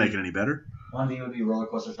 That doesn't make it any better. 1B would be Roller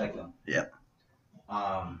Coaster Tycoon. Yep.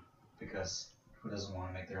 Because who doesn't want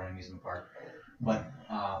to make their own amusement park? But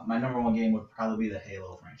my number 1 game would probably be the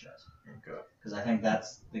Halo franchise. Okay. Because I think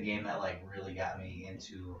that's the game that like really got me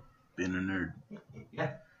into. Being a nerd.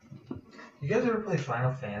 Yeah. You guys ever play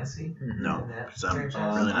Final Fantasy? No, In that 'cause I'm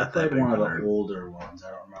franchise? really I not that played big one of of a the nerd. older ones. I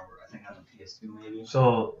don't remember. I think on the PS2 maybe.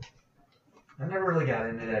 So, I never really got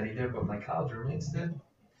into that either, but my college roommates did.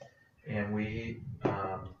 And we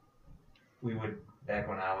would, back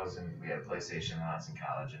when we had a PlayStation when I was in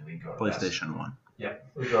college, and we'd go to PlayStation 1.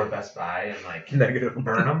 We'd go to Best Buy and like Negative.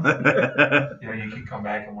 burn them. Oh, You know, you could come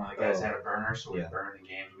back and one of the guys had a burner, so we'd burn the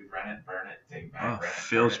games. We'd rent it, burn it, take it back. rent it,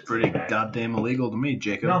 feels burn it, pretty take it back. goddamn illegal to me,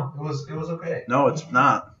 Jacob. No, it was okay. No, it's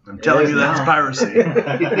not. I'm telling you that's now. piracy.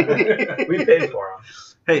 We paid for them.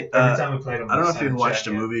 Hey, Every time we played them. I don't know if you've watched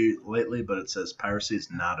a movie lately, but it says piracy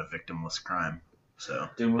is not a victimless crime. So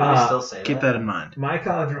Do movies still say keep that in mind. My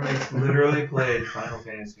college roommates literally played Final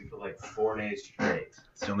Fantasy for like 4 days straight.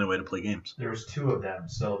 It's the only way to play games. There was 2 of them,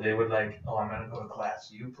 so they would like, oh, I'm gonna go to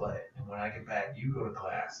class, you play, and when I get back, you go to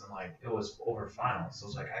class, and like it was over finals, so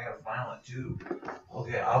it's like I got a final at 2.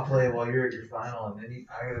 Okay, I'll play while you're at your final, and then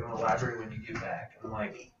I gotta go to the library when you get back. I'm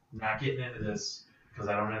like, not getting into this because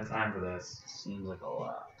I don't have time for this. Seems like a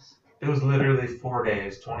lot. It was literally 4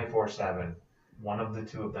 days, 24/7. One of the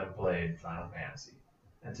 2 of them played Final Fantasy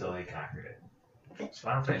until they conquered it. It's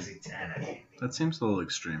Final Fantasy 10, I think. That seems a little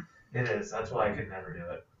extreme. It is. That's why I could never do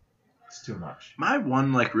it. It's too much. My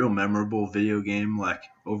one like real memorable video game like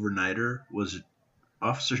overnighter was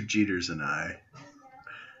Officer Jeters and I.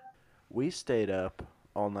 We stayed up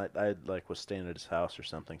all night. I was staying at his house or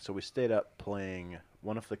something, so we stayed up playing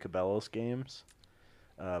one of the Cabela's games,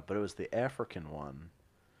 but it was the African one,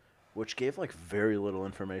 which gave like very little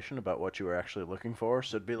information about what you were actually looking for.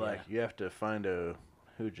 So it'd be like you have to find a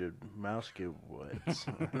Hooja Mouski Woods,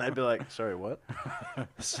 and I'd be like, sorry, what?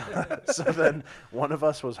 So then one of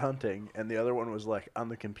us was hunting, and the other one was like on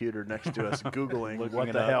the computer next to us googling Looking what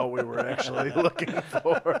it the up. hell we were actually looking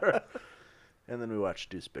for. And then we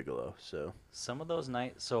watched Deuce Bigelow. So Some of those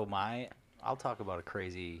nights. So I'll talk about a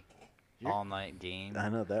crazy all-night game. I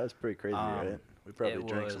know that was pretty crazy, right? We probably it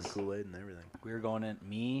drank some was- Kool-Aid and everything. We were going in,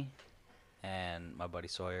 me and my buddy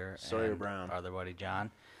Sawyer Sawyer and Brown. our other buddy John.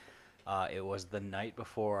 It was the night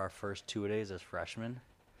before our first 2 days as freshmen,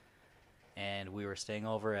 and we were staying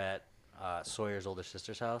over at Sawyer's older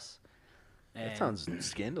sister's house. That And sounds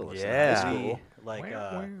scandalous. in yeah, high school.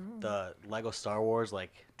 the Lego Star Wars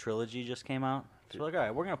trilogy just came out. So we're like, all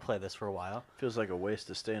right, we're gonna play this for a while. Feels like a waste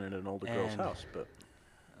of staying at an older girl's And- house, but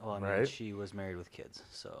Well, I mean, Right. she was married with kids,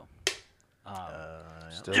 so.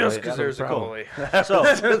 Still Just waiting 'cause for there's the a problem.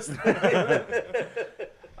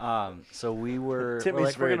 So we were. Timmy's we're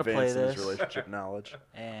like, we're very gonna play advanced in his this, relationship knowledge.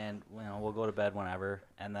 and we'll go to bed whenever.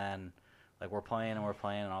 And then, we're playing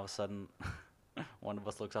and all of a sudden, one of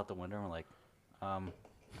us looks out the window and we're like,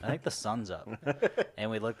 I think the sun's up. And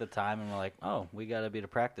we looked at the time and we're like, oh, we got to be to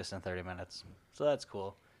practice in 30 minutes. So that's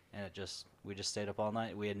cool. And we just stayed up all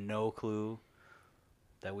night. We had no clue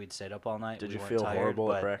that we'd stayed up all night. Did We you weren't feel tired,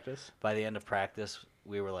 horrible at but practice? By the end of practice,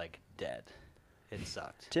 we were like dead. It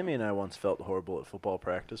sucked. Timmy and I once felt horrible at football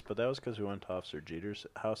practice, but that was because we went to Officer Jeter's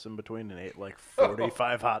house in between and ate like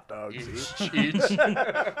 45 hot dogs each. Each.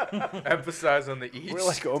 Emphasize on the each. We're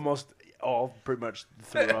like almost all pretty much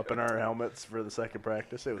threw up in our helmets for the second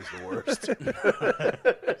practice. It was the worst.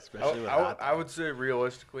 Especially with hot I would say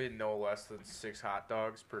realistically, no less than 6 hot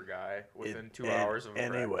dogs per guy within 2 hours of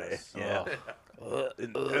anyway, practice. yeah.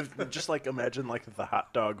 Just like imagine like the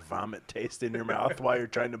hot dog vomit taste in your mouth while you're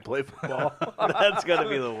trying to play football. That's got to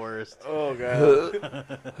be the worst. Oh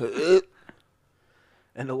god.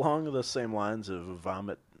 And along the same lines of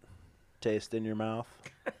vomit taste in your mouth,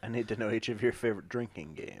 I need to know each of your favorite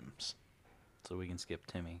drinking games. So we can skip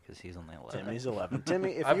Timmy because he's only 11. Timmy's 11.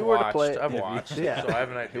 Timmy, if I've you were watched, to play, I've watched, yeah. so I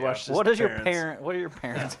have an idea. He watched his What is your parents. What are your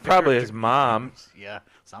parents' Probably favorite his mom. Yeah,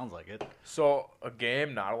 sounds like it. So a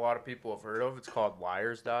game not a lot of people have heard of. It's called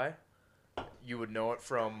Liar's Die. You would know it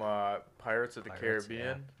from Pirates of the Pirates,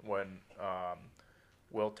 Caribbean when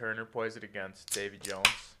Will Turner plays it against Davy Jones.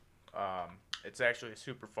 It's actually a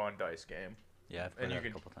super fun dice game, Yeah, I've played and you it a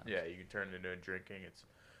can couple times. you can turn it into a drinking. It's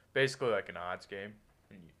basically like an odds game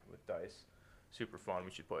with dice. Super fun.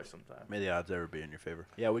 We should play sometime. May the odds ever be in your favor.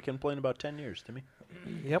 Yeah, we can play in about 10 years, Timmy.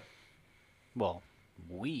 Yep. Well,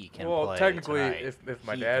 we can Well, play technically, tonight. if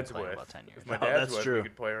my He dad's can play in with, about 10 years. if my Oh, dad's that's with, true. we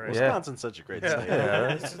could play right Yeah. Wisconsin's such a great state.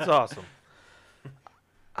 Yeah, it's awesome.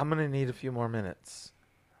 I'm gonna need a few more minutes.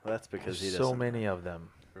 Well, that's because he There's doesn't so many of them.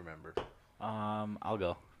 remember. I'll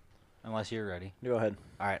go, unless you're ready. Go ahead.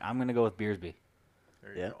 All right, I'm gonna go with Beersby.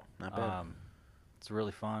 There you Yeah, go. not bad. It's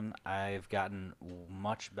really fun. I've gotten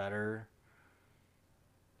much better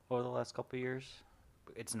over the last couple of years.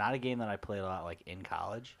 It's not a game that I played a lot like in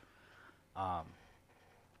college.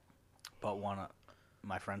 But one of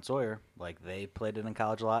my friend Sawyer, like they played it in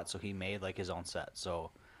college a lot, so he made like his own set.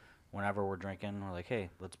 So whenever we're drinking, we're like, hey,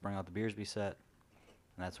 let's bring out the Beersby set,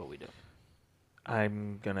 and that's what we do.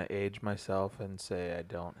 I'm gonna age myself and say I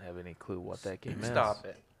don't have any clue what that game is. Stop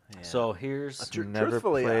it. Yeah. So here's Never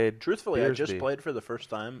truthfully, played I just Beersby. played for the first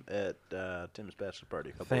time at Tim's bachelor party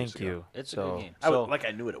a couple weeks Thank ago. you. it's a So, good game. I So like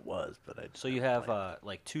I knew what it was, but I. So you have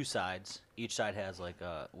like two sides. Each side has like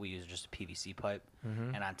we use just a PVC pipe,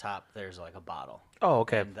 Mhm. and on top there's like a bottle. Oh,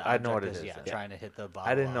 okay. And the I know what it object is. Yeah, then. trying to hit the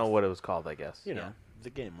bottle. I didn't know off. what it was called. I guess. you know yeah. the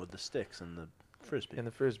game with the sticks and the frisbee. In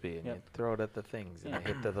the frisbee, and Yep. you throw it at the things, and Yeah. you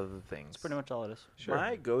hit the other things. That's pretty much all it is. Sure.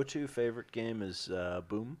 My go-to favorite game is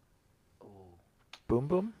Boom. Boom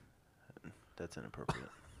Boom. That's inappropriate.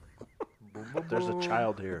 There's a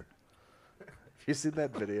child here. Have you seen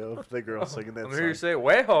that video of the girl singing that I'm song? here to say,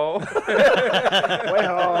 way ho.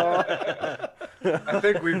 I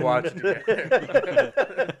think we've watched it.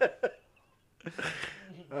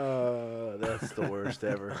 That's the worst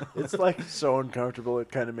ever. It's like so uncomfortable.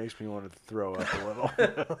 It kind of makes me want to throw up a little.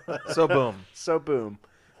 So Boom. So Boom.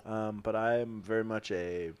 But I am very much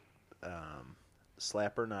a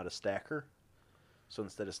slapper, not a stacker. So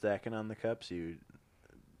instead of stacking on the cups, you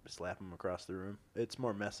slap them across the room. It's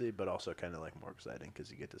more messy, but also kind of like more exciting because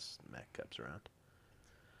you get to smack cups around.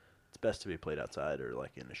 It's best to be played outside or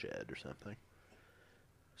like in a shed or something.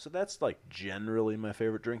 So that's like generally my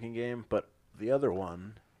favorite drinking game. But the other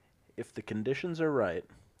one, if the conditions are right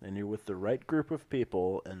and you're with the right group of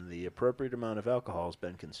people and the appropriate amount of alcohol has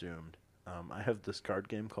been consumed, I have this card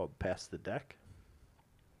game called Pass the Deck,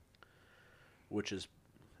 which is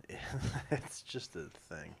it's just a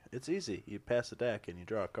thing. It's easy. You pass the deck and you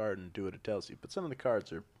draw a card and do what it tells you. But some of the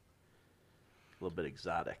cards are a little bit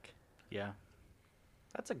exotic. Yeah,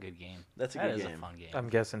 that's a good game. That's a That good is game. a fun game. I'm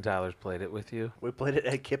guessing Tyler's played it with you. We played it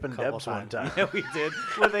at Kip and Couple Deb's one times. time. Yeah, we did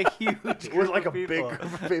with a huge. It was like a group of big people.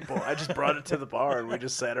 group of people. I just brought it to the bar and we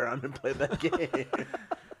just sat around and played that game.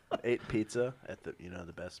 Ate pizza at the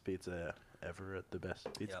the best pizza ever at the best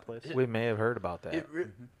pizza Yep. place. We may have heard about that.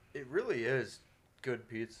 It really is good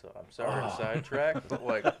pizza. I'm sorry to sidetrack, but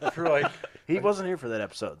like for like He wasn't here for that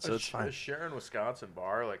episode, so a it's fine. Sharon, Wisconsin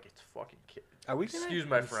bar, like it's fucking. Are we gonna? Excuse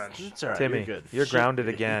my French. It's all right. Timmy, you're good. you're grounded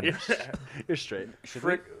again. You're straight. Should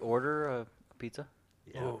Frick. we order a pizza?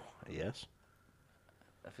 Yeah. Oh. Yes.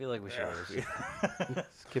 I feel like we should order.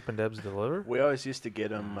 Skip and Deb's deliver. We always used to get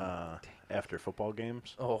them after football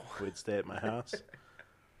games. Oh, We'd stay at my house.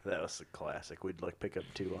 That was a classic. We'd like pick up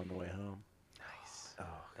 2 on the way home. Nice. Oh,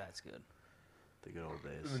 that's good. The good old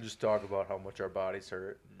and days. then just talk about how much our bodies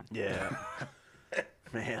hurt. Yeah.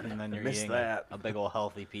 Man, and then you're missed eating that. a big old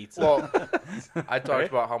healthy pizza. Well, I talked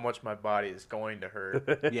about how much my body is going to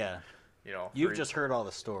hurt. yeah, You know, you've for- just heard all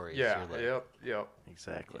the stories. yeah, You're like, yep.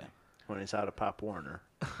 Exactly. Yeah. When he's out of Pop Warner.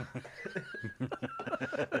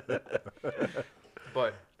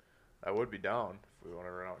 But I would be down if we want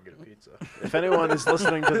to run out and get a pizza. If anyone is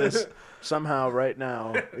listening to this somehow right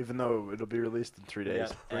now, even though it'll be released in 3 days,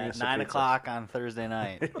 bring at us a 9 pizza. o'clock on Thursday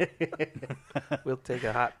night. We'll take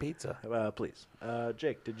a hot pizza. Please.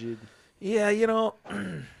 Jake, did you... Yeah,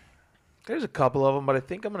 there's a couple of them, but I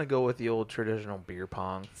think I'm gonna go with the old traditional beer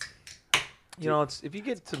pong. It's if you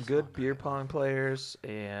get some good beer pong players,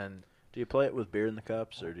 and Do you play it with beer in the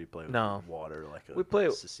cups, or do you play with No. water like a We play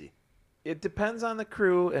it- sissy? it depends on the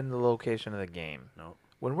crew and the location of the game. No.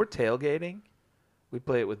 When we're tailgating, we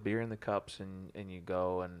play it with beer in the cups, and you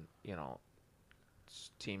go and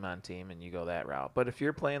it's team on team, and you go that route. But if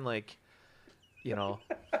you're playing like,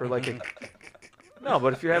 for like a no,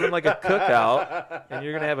 but if you're having like a cookout and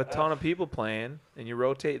you're gonna have a ton of people playing and you're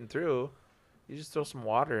rotating through, you just throw some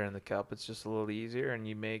water in the cup. It's just a little easier, and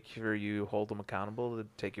you make sure you hold them accountable to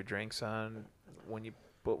take your drinks on when you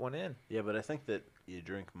put one in. Yeah, but I think that you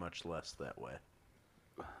drink much less that way.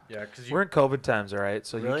 Yeah, because We're in COVID times, all right?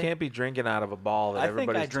 So Really? you can't be drinking out of a ball that I think I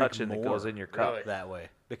everybody's drink touching that more. goes in your cup. Really? that way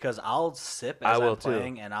because I'll sip I as will I'm too.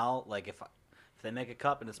 playing, and I'll like if they make a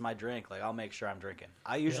cup and it's my drink, like I'll make sure I'm drinking.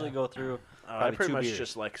 I usually go through I probably pretty 2 much beers.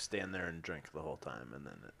 just like stand there and drink the whole time, and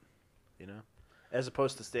then as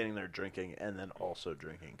opposed to standing there drinking and then also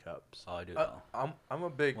drinking cups. Oh, I do. know. I'm a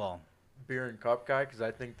big Well, beer and cup guy because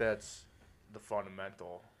I think that's the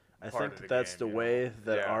fundamental. I part think of that the that's game, the way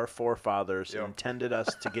that Yeah. our forefathers Yep. intended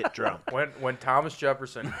us to get drunk. When Thomas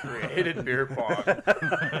Jefferson created beer pong,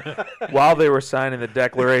 While they were signing the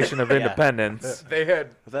Declaration of Yeah. Independence. they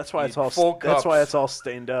had That's why it's all Full that's why cups. it's all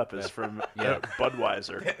stained up is from Yeah.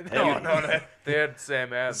 Budweiser. they had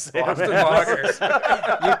Sam Adams, Sam Boston Adams.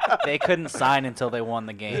 Lager. they couldn't sign until they won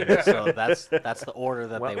the game, so that's the order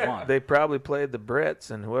that they won. They probably played the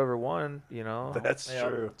Brits, and whoever won, That's Yeah.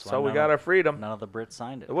 true. That's why so we none got of- our freedom. None of the Brits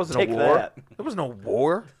signed it. It wasn't Take a war. that. There was no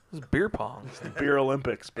war. It was beer pong. The Beer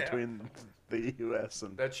Olympics between the U.S.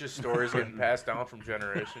 and That's just stories getting passed down from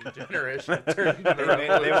generation to generation. It turned into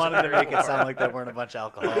the They wanted to make it Revolutionary sound like they weren't a bunch of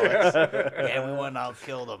alcoholics. And we went out and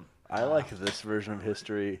killed them. I like this version of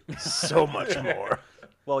history so much more.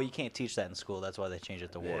 Well, you can't teach that in school. That's why they changed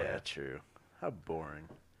it to war. Yeah, true. How boring.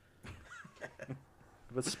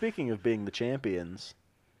 But speaking of being the champions,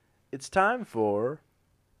 it's time for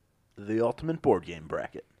the ultimate board game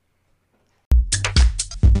bracket.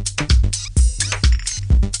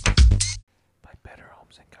 By Better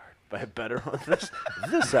Homes and Gardens. By Better Homes.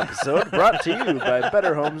 This episode brought to you by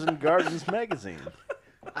Better Homes and Gardens magazine.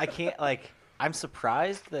 I can't I'm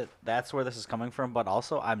surprised that that's where this is coming from, but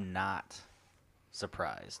also I'm not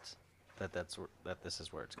surprised that that this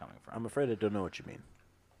is where it's coming from. I'm afraid I don't know what you mean.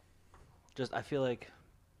 Just I feel like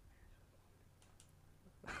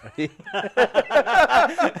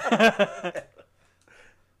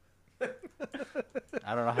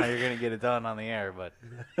I don't know how you're gonna get it done on the air, but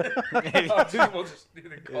We'll just do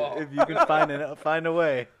the call. if you can find a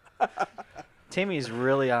way. Timmy's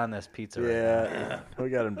really on this pizza right now. Yeah, we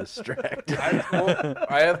got him distracted.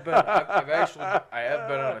 I have been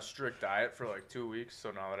on a strict diet for like 2 weeks.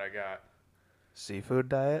 So now that I got Seafood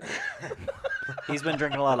diet? He's been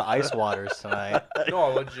drinking a lot of ice waters tonight. no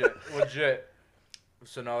legit.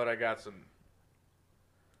 So now that I got some,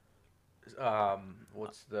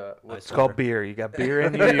 what's It's called beer. You got beer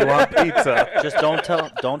in you, you want pizza. Just don't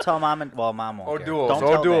tell mom and mom won't care. O'Doul's? Don't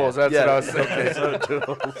tell O'Doul's. Dad. That's what I was thinking. Okay, so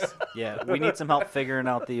Doodles. Yeah, we need some help figuring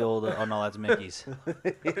out the old. Oh no, that's Mickey's.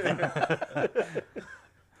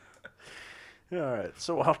 All right,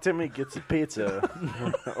 so while Timmy gets the pizza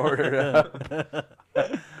ordered up,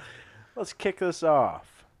 let's kick this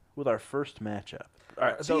off with our first matchup. All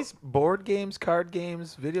right, Are so these board games, card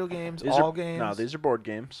games, video games, these all are, games? No, these are board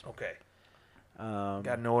games. Okay. Um,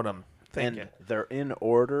 Gotta know what I'm thinking. and they're in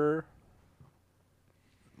order,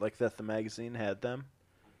 like that the magazine had them,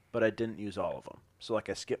 but I didn't use all of them. So like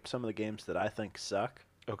I skipped some of the games that I think suck,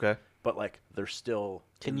 Okay. but like they're still.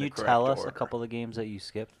 Can in the you correct tell us order. a couple of games that you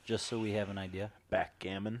skipped, just so we have an idea?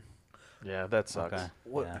 Backgammon? Yeah, that sucks. Okay.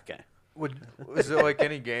 What- Yeah. Okay. Is it like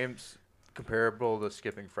any games comparable to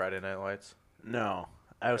skipping Friday Night Lights? No,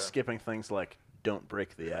 I was Okay. skipping things like "Don't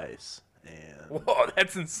Break the Ice" and Whoa,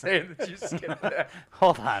 that's insane that you skipped that.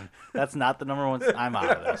 Hold on, that's not the number one. I'm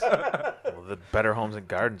out of this. Well, the Better Homes and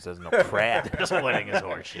Gardens does no crap. Just winning is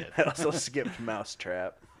horseshit. I also skipped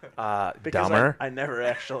Mousetrap. Because Dumber. I never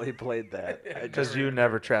actually played that. I Because just you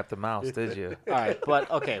never trapped a mouse, did you? All right, but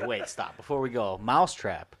okay, wait, stop. Before we go,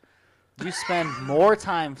 Mousetrap. You spend more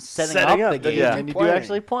time setting Setting up up the than game you than do you do playing.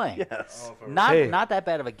 actually playing. Yes. Not Hey, not that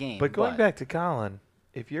bad of a game. But going back to Colin,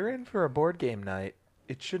 if you're in for a board game night,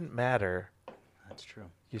 it shouldn't matter. That's true.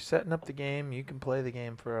 You're setting up the game. You can play the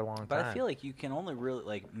game for a long But time. I feel like you can only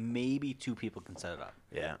really maybe 2 people can set it up.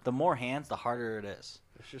 Yeah. The more hands, the harder it is.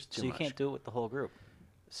 It's just too So you much. can't do it with the whole group.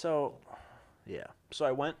 So, yeah. So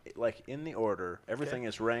I went in the order. Everything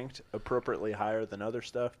is ranked appropriately higher than other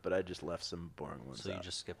stuff, but I just left some boring ones So you out.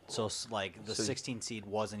 just skipped. So the So you- 16 seed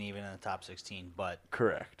wasn't even in the top 16, but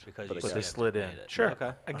Correct. because But you it but got- they skipped, slid it in. made it. Sure.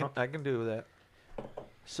 Okay. I can do that.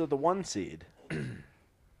 So the 1 seed,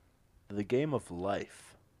 the Game of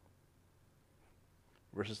Life,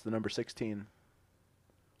 versus the number 16.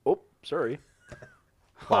 Oh, sorry.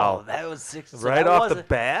 Wow. Oh, that was 6. So Right that off the wasn't-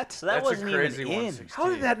 bat? So that That's a wasn't crazy even in. 116. How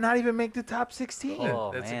did that not even make the top 16?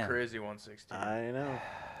 Oh, That's man. a crazy 116. I know.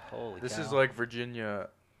 Holy This cow. is like Virginia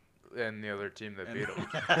and the other team that beat them.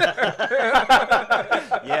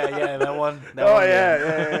 yeah, that one. That Oh one,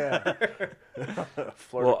 yeah.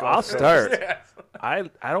 Florida Well, I'll Gulf Coast. start. Yes.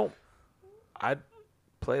 I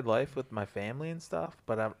played Life with my family and stuff,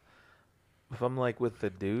 but if I'm with the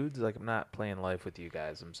dudes, I'm not playing Life with you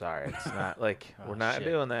guys. I'm sorry. It's not Oh, we're not shit.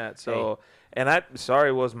 doing that. So, and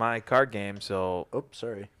sorry was my card game. So, Oh,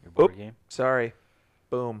 sorry. Your board Oop. game. sorry.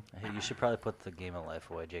 Boom. Hey, you should probably put the game of life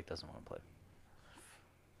away. Jake doesn't want to play.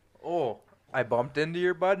 Oh, I bumped into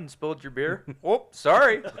your bud and spilled your beer. Oh,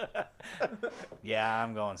 sorry. Yeah,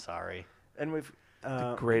 I'm going sorry. And we've.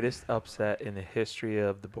 The greatest upset in the history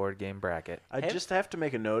of the board game bracket. I just have to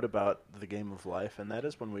make a note about the Game of Life, and that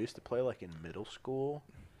is when we used to play in middle school,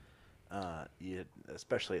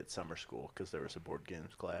 especially at summer school, because there was a board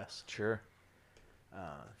games class. Sure.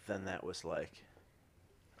 Then that was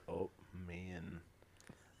me and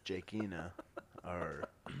Jakeena are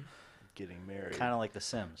getting married. Kind of like The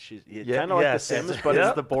Sims. She's Yeah, kind of like The yes, Sims, it's- but yeah.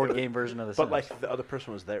 It's the board game version of The Sims. but the other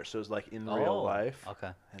person was there, so it was in real life,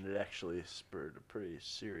 Okay. and it actually spurred a pretty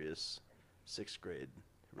serious 6th grade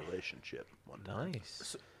relationship one time.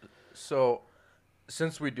 Nice. So,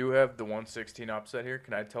 since we do have the 116 upset here,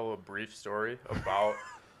 can I tell a brief story about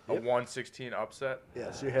a Yep. 116 upset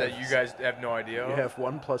Yeah, so that you guys have no idea? You of? have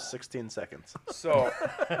 1 plus 16 seconds. So,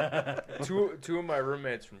 two of my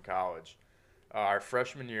roommates from college, our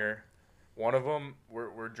freshman year, one of them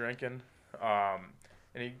we're drinking,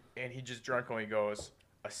 and he just drunkenly goes,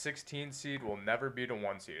 a 16 seed will never beat a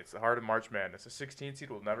 1 seed. It's the heart of March Madness. A 16 seed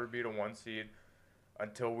will never beat a 1 seed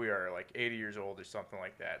until we are 80 years old or something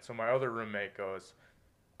like that. So my other roommate goes,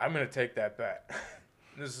 I'm gonna take that bet.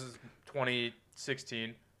 This is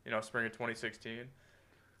 2016, spring of 2016.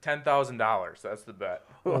 $10,000. That's the bet.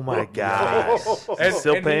 Oh my gosh. And-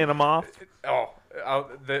 Still and paying them off? Oh,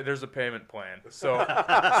 there's a payment plan. So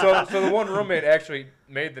the one roommate actually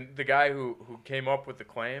made the guy who came up with the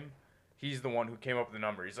claim. He's the one who came up with the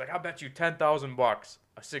number. He's like, I'll bet you $10,000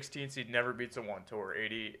 a 16 seed never beats a 1 till we're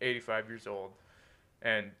 80, 85 years old.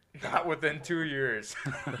 And not within 2 years,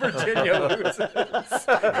 Virginia loses.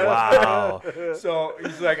 Wow. So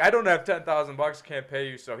he's like, I don't have $10,000, can't pay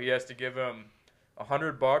you. So he has to give him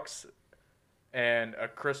 $100 and a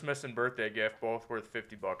Christmas and birthday gift, both worth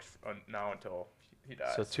 $50 now until he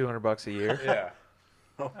dies. So $200 a year? Yeah,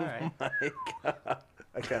 Oh right. my god!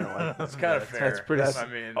 I kind of like it's that. kind of fair. That's pretty I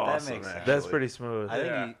mean, awesome, makes sense. actually. That's pretty smooth. I think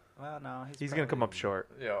Yeah. well, no, He's going to come up short.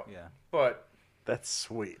 yeah. Yeah. But That's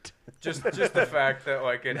sweet. just the fact that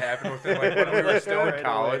it happened within when we were still Right in away.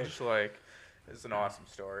 college, it's an awesome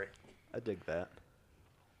story. I dig that.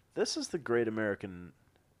 This is the Great American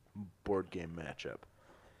Board Game Matchup.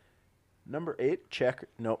 Number 8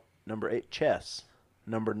 Number 8 chess.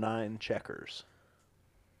 Number 9 checkers.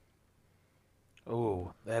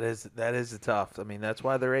 Oh, that is tough. I mean, that's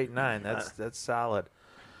why they're 8-9. That's solid.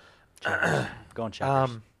 Going checkers.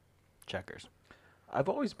 Um, Checkers. I've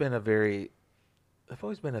always been a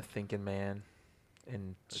thinking man in drinking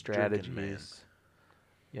man. strategies.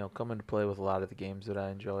 Coming to play with a lot of the games that I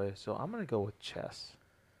enjoy. So I'm gonna go with chess.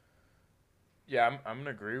 Yeah, I'm gonna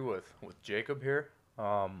agree with Jacob here.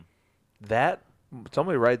 That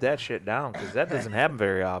somebody write that shit down because that doesn't happen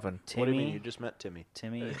very often. What do you mean? Timmy. You just met Timmy.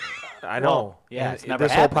 Timmy. I know. yeah, And it's never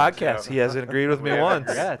this whole happened. podcast, he hasn't agreed with me Yeah.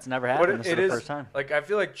 once. Yeah, it's never But happened. This is it the is first time. I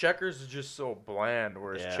feel like checkers is just so bland,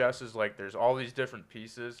 whereas Yeah. chess is there's all these different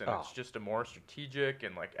pieces, and Oh. it's just a more strategic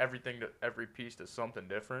and every piece does something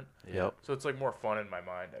different. Yep. So it's more fun in my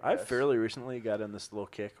mind. I guess. fairly recently got in this little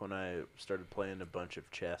kick when I started playing a bunch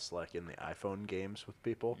of chess, in the iPhone games with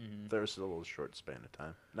people. Mhm. There was a little short span of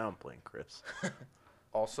time. Now I'm playing Chris.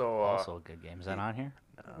 Also, Also a good game. Is that on here?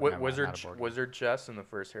 Wi- Never mind, Wizard not a board game. Wizard chess in the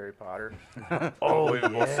first Harry Potter. Oh,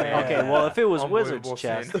 Unbelievable yeah. scene. Okay, well, if it was Wizard's Unbelievable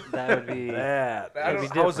chest, scene. that would be. That. I It'd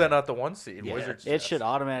don't, be how is that different. not the one seed? Yeah, Wizard's it chess. should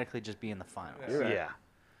automatically just be in the finals. You're right. Yeah.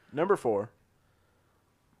 Number 4,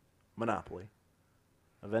 Monopoly,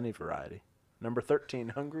 of any variety. Number 13,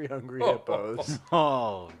 Hungry Hungry Hippos.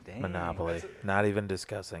 Oh, dang. Monopoly. Not even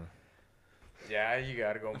discussing. Yeah, you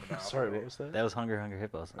gotta go Monopoly. Sorry, what was that? That was Hungry Hungry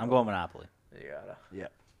Hippos. I'm going Monopoly. You gotta.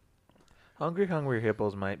 Hungry Hungry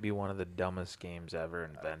Hippos might be one of the dumbest games ever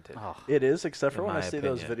invented. Oh, It is, except for In when I my see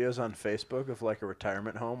those opinion. videos on Facebook of like a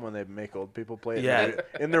retirement home when they make old people play it Yeah.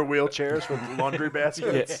 in their wheelchairs with laundry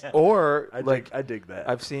baskets. Yeah. Or I dig that.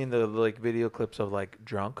 I've seen the like video clips of like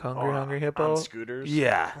drunk Hungry Oh, Hungry on Hippo. scooters.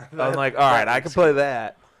 Yeah. That- I'm like, all right, that I looks can play good.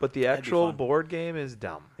 that. But the That'd be actual fun. board game is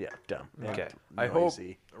dumb. Yeah, dumb. Okay. I hope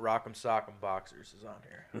Noisy. Rock'em Sock'em Boxers is on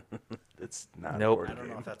here. It's not Nope. a board I don't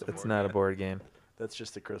know game. if that's a It's board not a game. board game. That's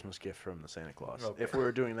just a Christmas gift from the Santa Claus. Okay. If we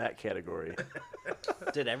were doing that category,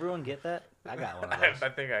 did everyone get that? I got one of I those.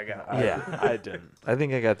 think I got. Yeah. I didn't. I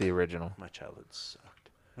think I got the original. My childhood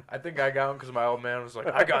sucked. I think I got one because my old man was like,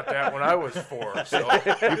 I got that when I was 4. So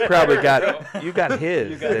You probably got you got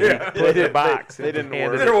his. that he Yeah. put in the box. they and didn't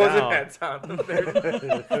handed work. it there wasn't down.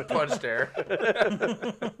 that time. Punched air.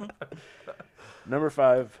 Number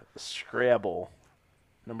 5, Scrabble.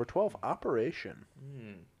 Number 12, Operation.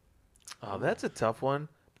 Oh, that's a tough one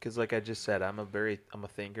because, like I just said, I'm a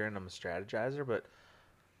thinker and I'm a strategizer, but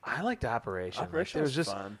I liked Operation. Operation There was was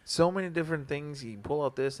just fun. so many different things. You pull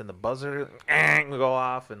out this and the buzzer will go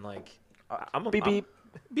off, and like I'm a Beep, beep.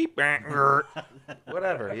 beep, whatever.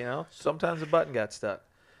 You know, sometimes the button got stuck.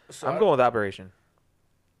 So I'm going with Operation.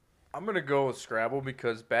 I'm gonna go with Scrabble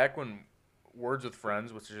because back when Words with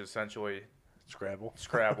Friends, which is essentially Scrabble.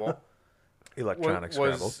 Scrabble, Electronic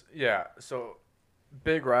was Scrabble. yeah. So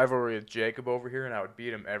big rivalry with Jacob over here, and I would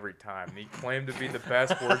beat him every time. And he claimed to be the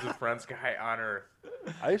best Words with Friends guy on earth.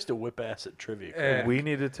 I used to whip ass at trivia. Eh. We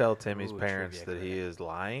need to tell Timmy's Ooh, parents trivia that he is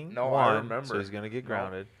lying. No, I One, remember. so he's gonna get No.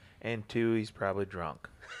 grounded, and 2, he's probably drunk.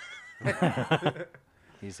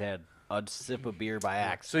 He's had a sip of beer by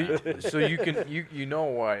So accident. you can you know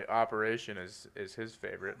why Operation is his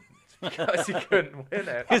favorite. It's because he couldn't win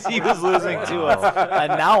it. Because he was losing to a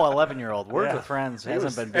now 11-year-old. Words Yeah. with Friends He hasn't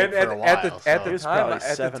was- been big And for a while. at the so. He was time, probably at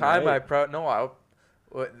the 7 or time, 8.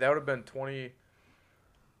 that would have been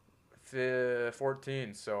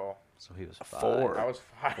 2014. So So he was 4. I was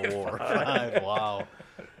 5. 4. 5. Wow.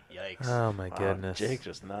 Yikes. Oh my Wow, goodness. Jake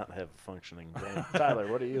does not have a functioning brain.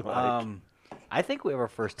 Tyler, what do you like? I think we have our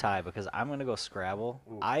first tie because I'm gonna go Scrabble.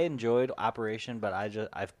 I enjoyed Operation, but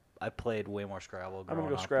I played way more Scrabble. I'm going to growing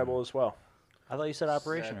go up, Scrabble and as well. I thought you said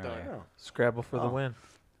Operation Sad earlier. No, Scrabble for the Oh. win.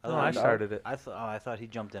 I No, thought- I started it. I thought he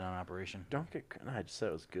jumped in on Operation. don't get. No, I just said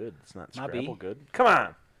it was good. It's not Might Scrabble be. good. Come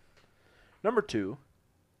on. Number 2,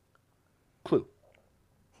 Clue.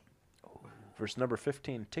 Versus number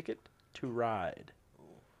 15, Ticket to Ride.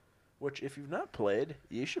 Which, if you've not played,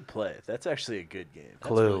 you should play. That's actually a good game. That's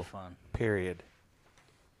Clue. really fun. Period.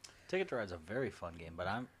 Ticket to Ride's a very fun game, but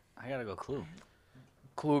I gotta go Clue.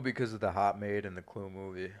 Clue because of the Hot Maid and the Clue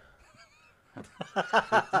movie.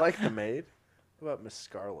 Like the Maid. What about Miss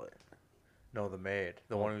Scarlet? No, the maid,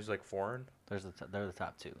 the one who's like foreign. They're the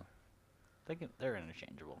top two. They're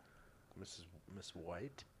interchangeable. Miss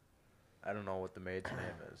White? I don't know what the maid's name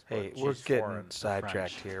is. Hey, but we're she's getting foreign. sidetracked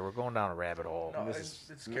French. here. We're going down a rabbit hole. No,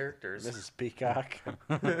 Mrs. it's characters. Mrs. Peacock.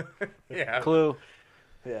 Yeah. Clue.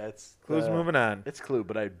 Yeah, it's Clue's moving on. It's Clue,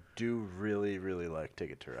 but I do really, really like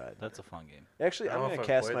Ticket to Ride. That's a fun game. Actually, I I'm don't know going if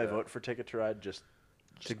to I've cast played my that. vote for Ticket to Ride. Just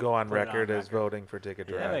To go on Put it on record as record. voting for Ticket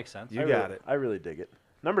to Yeah. Ride. That makes sense. You I got really- it. I really dig it.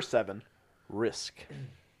 Number 7, Risk.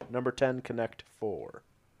 Number 10, Connect 4.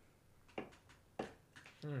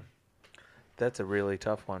 That's a really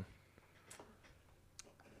tough one.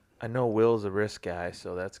 I know Will's a Risk guy,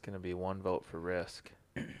 so that's gonna be one vote for Risk.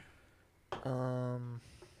 I'm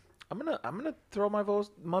gonna throw my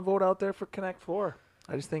vote out there for Connect 4.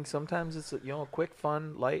 I just think sometimes it's a quick,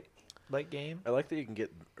 fun, light game. I like that you can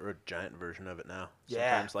get a giant version of it now.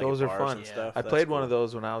 Yeah, Sometimes, like those at are bars fun. and Yeah. stuff. I That's played one of cool.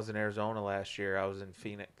 those when I was in Arizona last year. I was in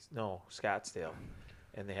Scottsdale,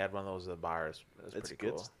 and they had one of those at the bars. It was It's pretty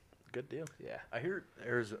good. cool. Good deal. Yeah, I hear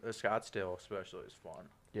there's a Scottsdale especially is fun.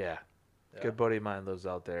 yeah. Yeah. Good buddy of mine lives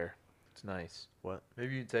out there. It's nice.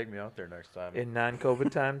 Maybe you can take me out there next time. In non-COVID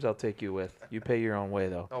times, I'll take you with. You pay your own way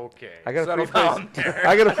though. Okay. I got a Settle free place. down there.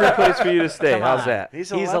 I got a free place for you to stay. Come How's on. that? He's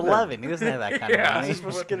He's 11. He doesn't have that kind Yeah. of He's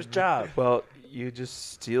money. supposed to get his job. Well, you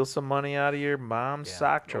just steal some money out of your mom's Yeah.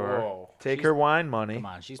 sock drawer. Whoa. Take She's- her wine money. Come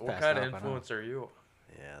on, she's What passed kind of up, I know. influence are you?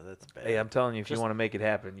 Yeah, that's bad. Hey, I'm telling you, if you Just want to make it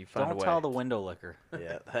happen, you find a Don't way. tell the window licker.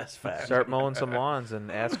 Yeah, that's fact. Start mowing some lawns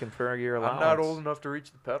and asking for your I'm allowance. not old enough to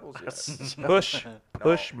reach the pedals yet.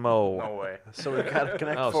 Push, mow. No way. So we got to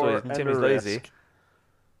connect Oh, so four. he's- and Timmy's a lazy. Risk.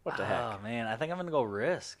 What the heck? Oh man, I think I'm gonna go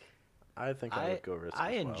Risk. I think I would go Risk.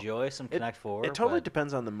 I as well. enjoy some Connect Four. It totally but-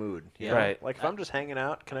 depends on the mood. you Yeah. know? Right. Like if I'm just hanging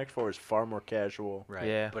out, Connect Four is far more casual. Right.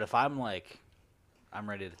 Yeah. But if I'm like, I'm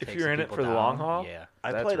ready to If take you're some in it people for the down, long haul? Yeah.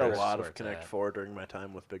 I That's played a Risk. lot Where of it's Connect at. Four during my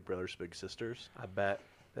time with Big Brothers Big Sisters. I bet.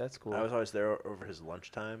 That's cool. I was always there over his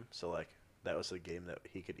lunchtime, so like that was a game that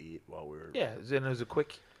he could eat while we were Yeah, and it was a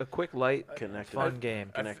quick, light, connecting. fun game.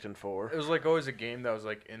 Connecting Four. It was like always a game that was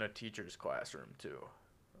like in a teacher's classroom too.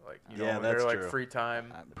 Like Yeah, when they're that's like true. free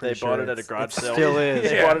time. I'm They pretty bought sure it at a it's- garage it sale. Still is.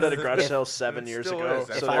 They Yeah. bought it at a garage If- sale 7 it years still ago, is.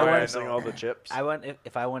 That's so why they're I missing know. all the chips. I went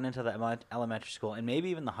if I went into the elementary school and maybe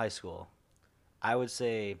even the high school, I would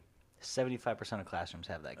say 75% of classrooms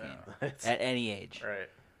have that game It's- at any age Right.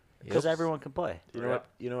 because Yep. everyone can play. You know what?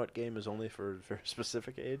 You know what game is only for a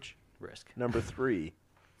specific age? Risk. Number 3.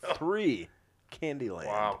 3. Candyland.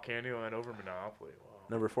 Wow, Candyland over Monopoly. Wow.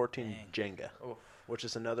 Number 14, Jenga, Oh, which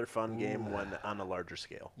is another fun game when on a larger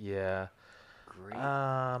scale. Yeah. Great.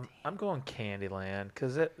 I'm going Candyland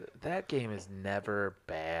because that game is never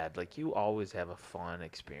bad. Like you always have a fun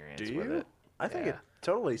experience Do with you? it. I think Yeah. it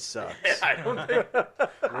totally sucks. I don't think.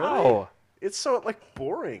 How? It's so like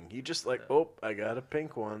boring. You just like, oh, I got a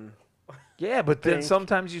pink one. Yeah, but then Pink.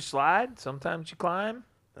 sometimes you slide, sometimes you climb.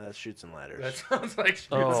 That's Shoots and Ladders. That sounds like.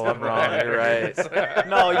 Oh, I'm wrong. You're right.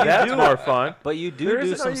 No, you That's do. more fun. But you do There do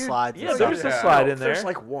is- no, some you- slides. yeah, and there's stuff. a Yeah. slide in there. There's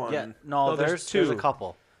like one. Yeah, no, there's there's a two.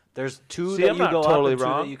 couple. There's two See, that I'm you not go totally up and two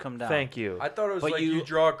wrong. that you come down. Thank you. I thought it was But like you- you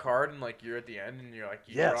draw a card and like you're at the end and you're like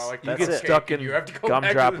you Yes, draw like that's you it. get Stuck and in you have to go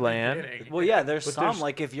Gumdrop back to the land. beginning. Well, yeah, there's But some there's-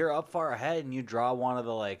 like if you're up far ahead and you draw one of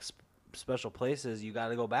the like special places, you got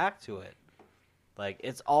to go back to it. Like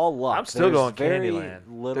it's all luck. I'm still There's going very Candyland.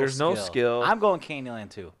 little There's no skill. I'm going Candyland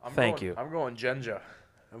too, Thank you. I'm going Jenja.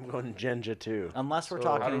 I'm going Jenja too. unless we're So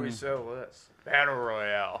talking. how do we settle this? Battle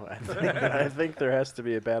Royale. I think there has to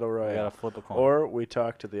be a battle we royale. gotta flip a coin. Or we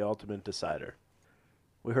talk to the ultimate decider.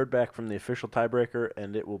 We heard back from the official tiebreaker,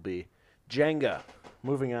 and it will be Jenga.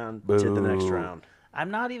 Moving on to the next Boo. round.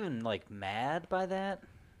 I'm not even like mad by that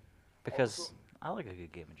because I like a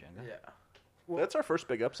good game of Jenga. Yeah. That's our first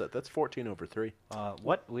big upset. That's 14 over 3.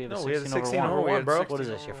 What we have a No, 16 we had a 16 over over 1. one, bro. What is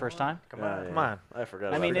this? Your first time? Come on. Come on. I forgot I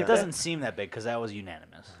about mean, that. it doesn't seem that big because that was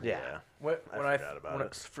unanimous. Yeah. What, I when I forgot about when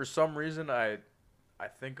it. for some reason I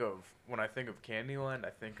think of when I think of Candyland,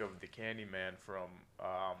 I think of the Candyman from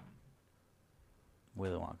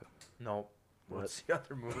Willy Wonka. no, What? what's the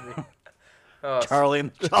other movie? Charlie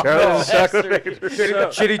and the Charlie Chocolate and the Chocolate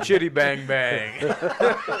Factory. Chitty Chitty Bang Bang.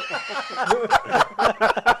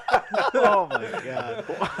 Oh my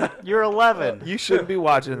god. You're 11. You shouldn't be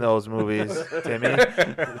watching those movies, Timmy.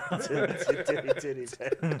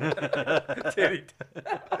 Titty.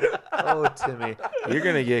 Oh, Timmy. You're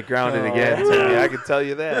going to get grounded again, Timmy. I can tell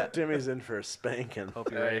you that. Timmy's in for a spanking.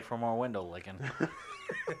 Hope you're ready for more window licking.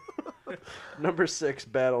 Number 6,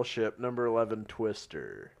 Battleship. Number 11,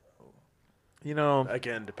 Twister. You know,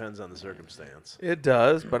 Again, depends on the circumstance. it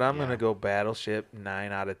does, but I'm Yeah. going to go Battleship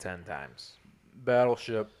 9 out of 10 times.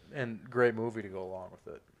 Battleship and great movie to go along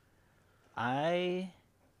with it. I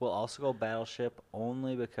will also go Battleship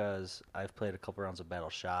only because I've played a couple rounds of Battle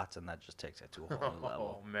Shots and that just takes it to a whole new Oh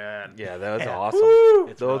level. man. Yeah, that was Yeah. awesome.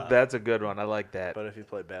 It's Though rough. that's a good one. I like that. But if you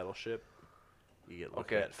play Battleship, you get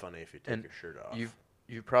looked Okay. at funny if you take And your shirt off.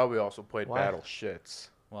 You've probably also played Why? Battle Shits.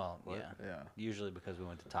 Well, yeah. Yeah. Usually because we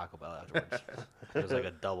went to Taco Bell afterwards. It was like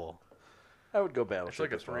a double. I would go It's Battleship.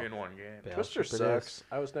 like a as well. 3-in-1 game. Twister Battleship it sucks.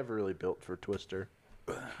 I was never really built for Twister.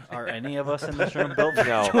 Are any of us in this room built for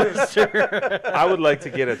No. Twister? I would like to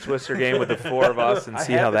get a Twister game with the 4 of us and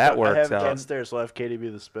see how that I works have it out. downstairs, so I'll have Katie be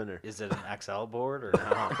the spinner. Is it an XL board or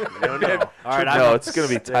No, no. All right, No, it's going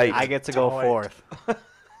to be tight. I get to go Tight. fourth.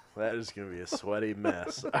 That is going to be a sweaty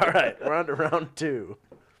mess. All right, we're on to round 2.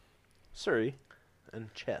 Surrey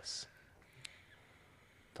and chess.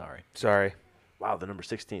 Sorry. Sorry. Wow, the number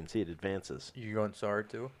 16 seed advances. You going SAR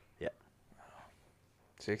too?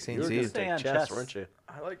 16 You were going to seeds. stay take on chess, chess. weren't you?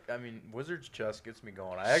 I mean, Wizard's Chess gets me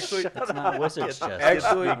going. I actually, It's not Wizard's Chest.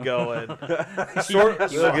 actually, going. Sor-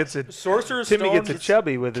 gets a, Sorcerer's Timmy Stone. gets a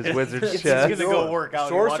chubby with his wizard's He's chest. gonna go work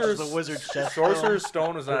out. He watches Sorcerer's, the Wizard's Chest. Sorcerer's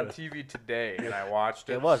Stone was on TV today, and I watched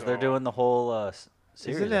it. It was. They're so- doing the whole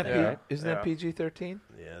series. Isn't that I think, Yeah. right? isn't that PG-13?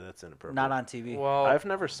 Yeah, that's inappropriate. Not on TV. Well, I've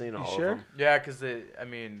never seen all sure? of them. yeah, because they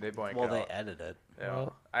blank Well, out. they edit it. Yeah.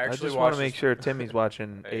 Well, I actually just want watched to make this- sure Timmy's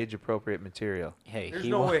watching Hey. age-appropriate material. Hey, There's he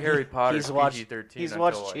no wa- way Harry Potter's he's watched, PG-13 He's until,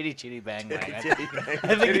 watched like- Chitty Chitty Bang Bang. I Titty think bang.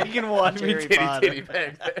 I think he can watch Harry Potter. Titty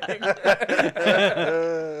bang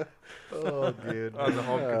bang Oh, dude. on the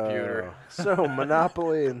home computer. So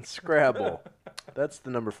Monopoly and Scrabble. That's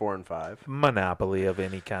the number 4 and 5. Monopoly of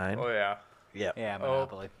any kind. Oh yeah. Yeah. Yeah, Oh.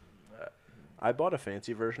 Monopoly. I bought a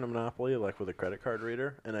fancy version of Monopoly, like with a credit card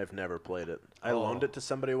reader, and I've never played it. I loaned it to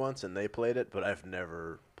somebody once, and they played it, but I've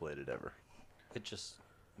never played it ever. It just,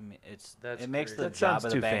 That's it makes crazy. the That job sounds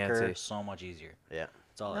of the too banker fancy. so much easier. Yeah.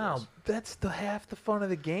 That's all it No, is. that's the half the fun of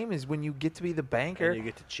the game is when you get to be the banker. And you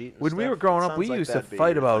get to cheat. And When we stuff. were growing It up, we sounds like used to that'd be fight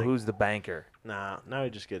your about thing. who's the banker. Nah, now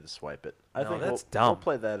you just get to swipe it. I No, think that's we'll dumb.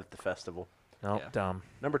 play that at the festival. Nope, Yeah. dumb.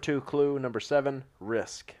 Number 2, Clue. Number 7,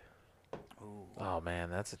 Risk. Oh man,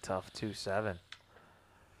 that's a tough 2-7.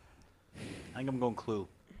 I think I'm going Clue.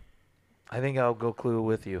 I think I'll go Clue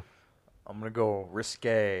with you. I'm gonna go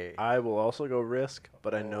risque. I will also go Risk,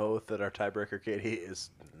 but I know that our tiebreaker, Katie, is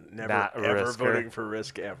never Not a ever Risker. voting for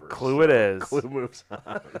Risk ever. Clue it is. Clue moves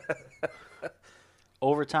on.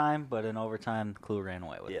 Overtime, but in overtime, Clue ran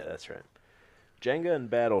away with Yeah, it. that's right. Jenga and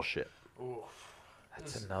Battleship.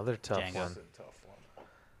 That's another tough Jenga. one. That's a tough one.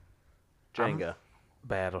 Jenga.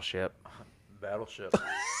 Battleship. Battleship.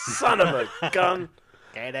 Son of a gun.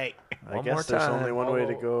 K-Day. I One guess more there's only time. one way to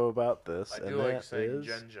Although, go about this, I and do like that saying is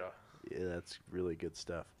Genja. yeah, that's really good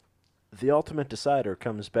stuff. The ultimate decider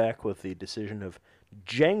comes back with the decision of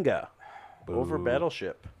Jenga over Boo.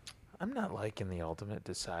 Battleship. I'm not liking the ultimate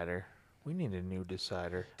decider. We need a new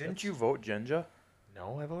decider. Didn't you vote Genja?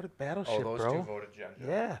 No, I voted Battleship, Oh, those bro. two voted Genja.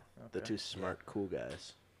 Yeah. The Okay. two smart, cool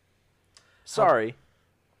guys. Sorry.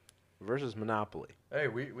 Versus Monopoly. Hey,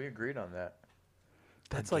 we agreed on that.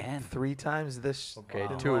 That's Again. like 3 times this. Okay,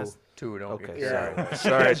 in the two. last- Two. Don't Okay, get sorry.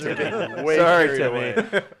 Sorry, Sorry, Timmy. Way Sorry, carried Timmy.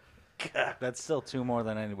 away. That's still 2 more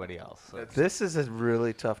than anybody else. So. That's- This is a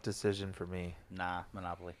really tough decision for me. Nah,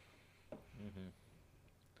 Monopoly.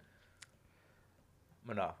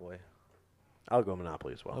 Monopoly. I'll go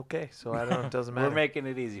Monopoly as well. Okay, so I don't. It doesn't matter. We're making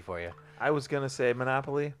it easy for you. I was gonna say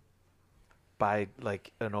Monopoly by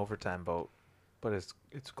like an overtime vote, but it's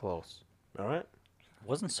close. All right.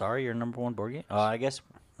 Wasn't Sorry your number 1 board game? I guess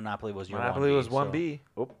Monopoly was your Monopoly 1B, was so 1B.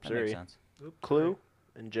 Oh, That sorry. makes sense. Clue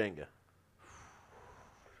and Jenga.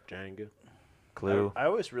 Jenga. Clue. I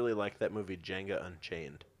always really liked that movie Jenga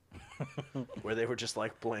Unchained, where they were just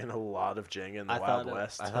like playing a lot of Jenga in the Wild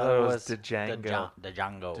West. I thought it was the Django.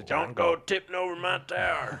 Django. Don't go tipping over my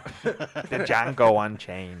tower. The Django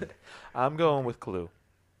Unchained. I'm going with Clue.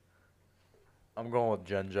 I'm going with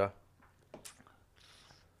Genja.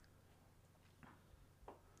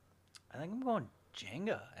 I think I'm going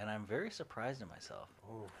Jenga, and I'm very surprised at myself.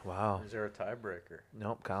 Wow. Is there a tiebreaker?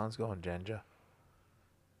 Nope. Colin's going Jenja.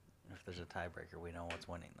 If there's a tiebreaker, we know what's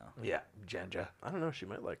winning, though. Yeah, Jenja. I don't know. She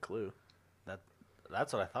might like Clue.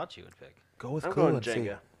 That's what I thought you would pick. Go with I'm Clue going and see.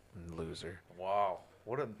 Jenga. Loser. Wow,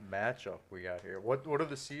 what a matchup we got here. What are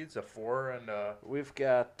the seeds? A 4 and We've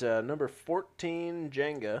got number 14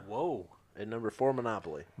 Jenga Whoa. and number 4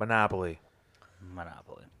 Monopoly. Monopoly.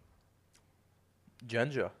 Monopoly.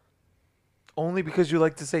 Genja. Only because you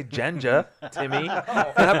like to say Jenja, Timmy.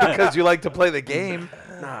 Not because you like to play the game.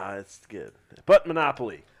 Nah, it's good. But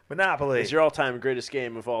Monopoly Monopoly. is your all-time greatest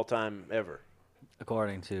game of all time ever.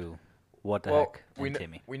 According to What the Well, Heck and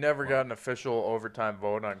Timmy. we never got an official overtime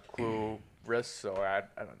vote on Clue Risk, so I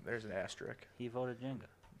don't, there's an asterisk. He voted Jenga.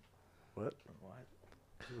 What?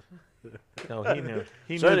 No, he knew.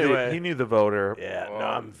 He So knew. anyway- He knew the voter. Yeah, no, Well,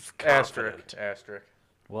 I'm asterisk. confident. Asterisk.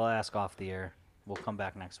 We'll ask off the air. We'll come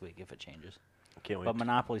back next week if it changes. Can't wait. But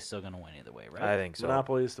Monopoly's still going to win either way, right? I think so.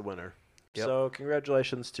 Monopoly is the winner. Yep. So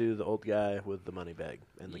congratulations to the old guy with the money bag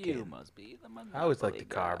and the You cane. must be the Monopoly I always like the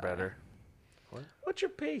car guy. better. What? What's your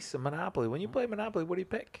pace of Monopoly? When you play Monopoly, what do you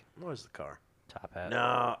pick? Where's the car? Top hat.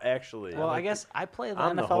 No, actually. Well, I like guess I play the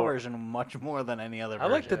I'm the NFL whore. version much more than any other I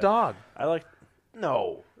like the version. dog. I like.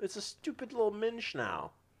 No, it's a stupid little Minch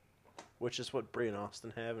now, which is what Brie and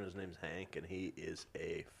Austin have, and his name's Hank, and he is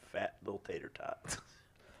a fat little tater tot.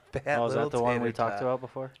 Oh, is that the one we talked about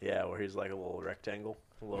before? Yeah, where he's like a little rectangle,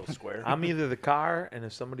 a little square. I'm either the car, and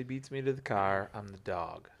if somebody beats me to the car, I'm the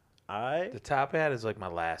dog. The top hat is like my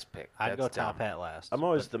last pick. I'd go That's top dumb. hat last. I'm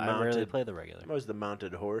always but the I rarely mounted- play the regular. I'm always the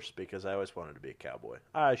mounted horse because I always wanted to be a cowboy.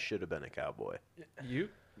 I should have been a cowboy. You?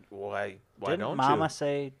 Why Didn't don't Mama you?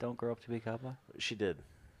 say don't grow up to be a cowboy? She did,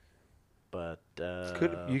 but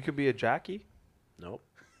You could be a jockey. nope.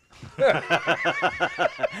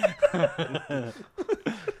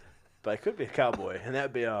 but I could be a cowboy, and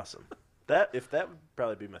that'd be awesome. That would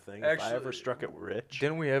probably be my thing. If I Actually, ever struck it rich.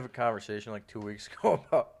 Didn't we have a conversation like 2 weeks ago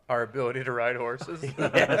about our ability to ride horses?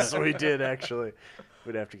 Yes, we did actually.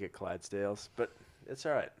 We'd have to get Clydesdales, but it's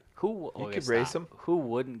all right. Who You okay, could race stop. 'em. Who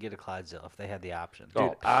wouldn't get a Clydesdale if they had the option? Dude,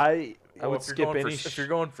 Oh, I would if you're skip going any if you're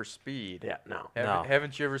going for speed. yeah no. No.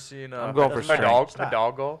 Haven't you ever seen I'm going for strength.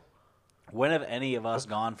 Hidalgo? When have any of us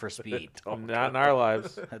gone for speed? Not in our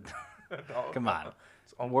lives. Come on.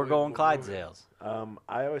 It's We're going unbelievable movie. Clydesdales.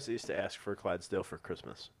 I always used to ask for a Clydesdale for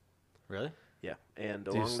Christmas. Really? Yeah, and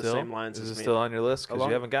Do you along the still? same lines Is as it me, still on your list? Because Along-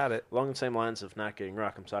 you haven't got it. along the same lines of not getting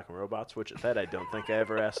Rock'em Sock'em Robots, which that I don't think I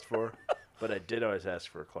ever asked for, but I did always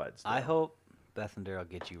ask for a Clydesdale. I hope Beth and Daryl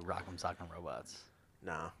get you Rock'em Sock'em Robots.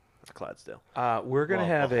 Nah, a Clydesdale. We're going to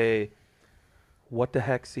Well, have a What the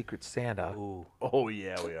Heck Secret Santa. Ooh, Oh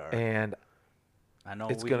yeah, we are. And I know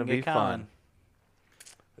It's we gonna can get be Colin. fun.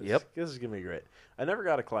 This is gonna be great. I never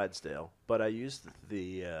got a Clydesdale, but I used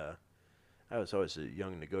the. I was always a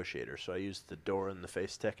young negotiator, so I used the door in the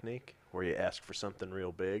face technique, where you ask for something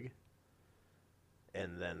real big,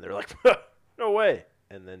 and then they're like, "No way!"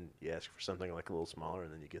 And then you ask for something like a little smaller,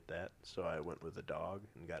 and then you get that. So I went with a dog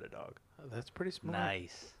and got a dog. that's pretty smart.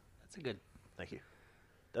 Nice. That's a good. Thank you.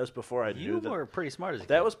 That was before I You knew that. were pretty smart as a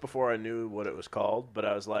That kid. was before I knew what it was called, but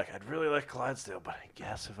I was like, I'd really like Clydesdale, but I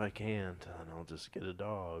guess if I can't, then I'll just get a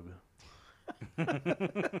dog.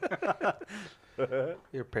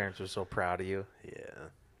 Your parents were so proud of you. Yeah,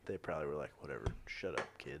 they probably were like, whatever, shut up,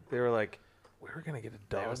 kid. They were like, we were going to get a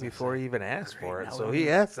dog was before he even asked great, for it. now So we he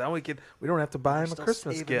can- asked. Now we don't have to buy We're him a still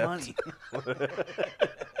Christmas saving gift. money.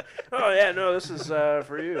 Oh, yeah, no, this is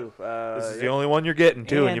for you. This is yeah. the only one you're getting,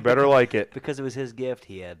 too, and And you better like it. Because it was his gift,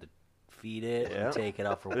 he had to feed it Yeah. and take it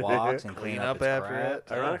out for walks and clean up its after crap.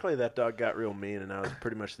 it. Ironically, that dog got real mean, and I was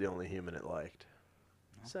pretty much the only human it liked.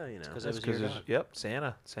 So, you know. 'cause That's it was your 'cause dog. yep,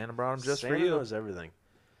 Santa. Santa brought him just Santa for you. knows everything.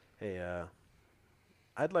 Hey,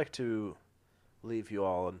 I'd like to leave you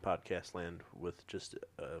all in podcast land with just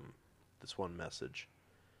this one message.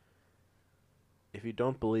 If you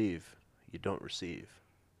don't believe, you don't receive.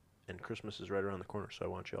 And Christmas is right around the corner, so I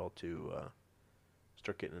want you all to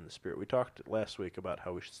start getting in the spirit. We talked last week about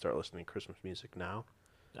how we should start listening to Christmas music now.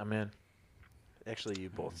 I'm in. Actually, you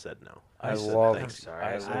both said no. I said love thanks.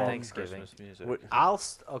 I love Thanksgiving. Christmas music. What- I'll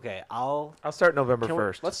I'll start November Can we-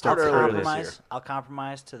 1st. let's start I'll earlier this compromise. year. I'll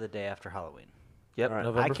compromise to the day after Halloween. Yep, All right.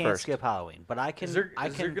 November I can't 1st. skip Halloween, but I can. Is there I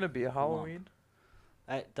is can. there gonna be a Halloween?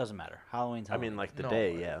 It doesn't matter. Halloween's I Halloween. mean, like the No,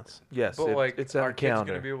 day, but- yes. Yes, But like, it's on are the kids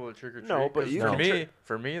calendar. gonna be able to trick or treat? No, but 'Cause you for can me,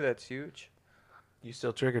 for me, that's huge. You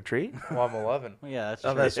still trick or treat? Well, I'm 11. Well, yeah, that's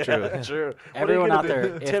Oh, true. that's true. True. What are you Everyone gonna out do-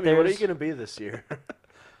 there, if Timmy, what are you there's- going to be this year?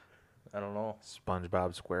 I don't know.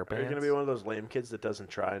 SpongeBob SquarePants. Are you going to be one of those lame kids that doesn't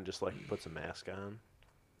try and just like puts a mask on?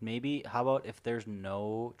 Maybe. How about if there's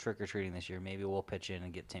no trick or treating this year? Maybe we'll pitch in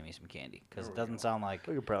and get Timmy some candy because it doesn't sound like.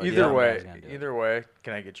 We could probably Either yeah, I way, was gonna do it. either way,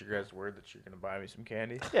 can I get your guys' word that you're gonna buy me some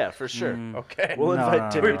candy? Yeah, for sure. Mm, Okay. We'll No, invite no, no,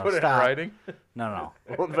 Timmy. we put it in Stop. writing. no.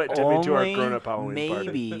 We'll invite Timmy to our Only grown-up Halloween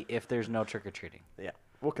maybe party. if there's no trick or treating.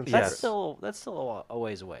 We'll consider That's Yes. it. that's still a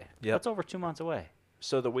ways away. Yep. That's over 2 months away.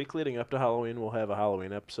 So the week leading up to Halloween, we'll have a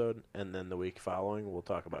Halloween episode, and then the week following, we'll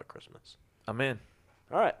talk about Christmas. I'm in.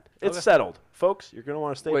 All right, it's Okay. settled, folks. You're going to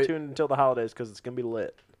want to stay Wait. tuned until the holidays because it's going to be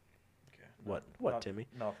lit. Okay. What? What, Not- Timmy?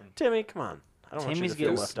 Nothing. Timmy, come on. I don't Timmy's want you to feel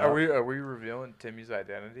getting- left Are out. we revealing Timmy's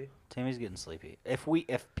identity? Timmy's getting sleepy. If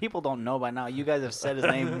people don't know by now, you guys have said his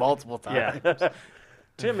name multiple times.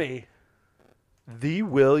 Timmy. The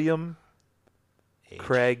William H.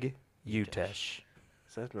 Craig Utesh.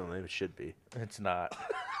 Is that his middle name? It should be. It's not.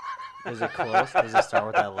 Is it close? Does it start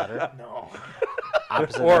with that letter? No.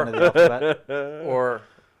 Opposite Or- end of the alphabet?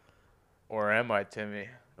 Or am I Timmy?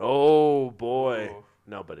 Oh, boy. Ooh.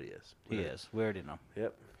 No, but he is. He is. We already know.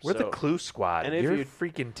 Yep. We're So- the Clue Squad. and if You're you-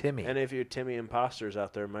 freaking Timmy. And if you Timmy imposters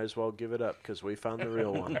out there, might as well give it up because we found the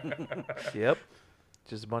real one. Yep.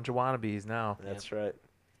 Just a bunch of wannabes now. That's right.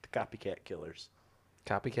 The copycat killers.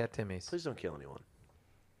 Copycat Timmys. Please don't kill anyone.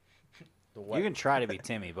 You can try to be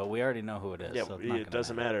Timmy, but we already know who it is. Yeah, so it's not it gonna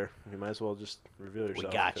doesn't matter. You might as well just reveal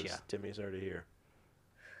yourself. gotcha. 'cause Timmy's already here.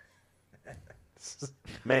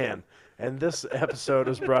 Man, and this episode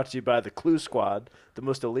was brought to you by the Clue Squad, the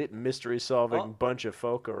most elite mystery-solving Oh. bunch of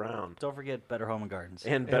folk around. Don't forget Better Home and Gardens.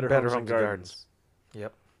 And And Better, Homes and Gardens.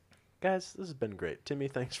 Yep. Guys, this has been great. Timmy,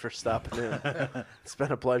 thanks for stopping in. It's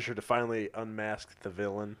been a pleasure to finally unmask the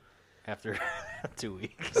villain. After 2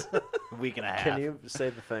 weeks, a week and a half. Can you say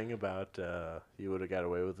the thing about you would have got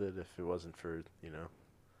away with it if it wasn't for,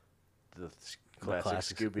 the classic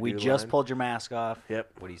Classics. Scooby-Doo We just line? pulled your mask off.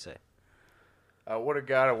 Yep. What do you say? I would have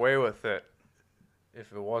got away with it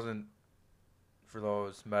if it wasn't for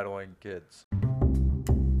those meddling kids.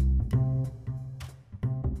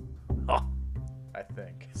 Oh. I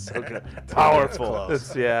think. So good. Powerful.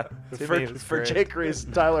 Close. Yeah. For Jake Reese,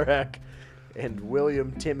 Tyler Heck, and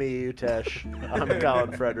William Timmy Utesh, I'm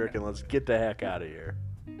Colin Frederick, and let's get the heck out of here.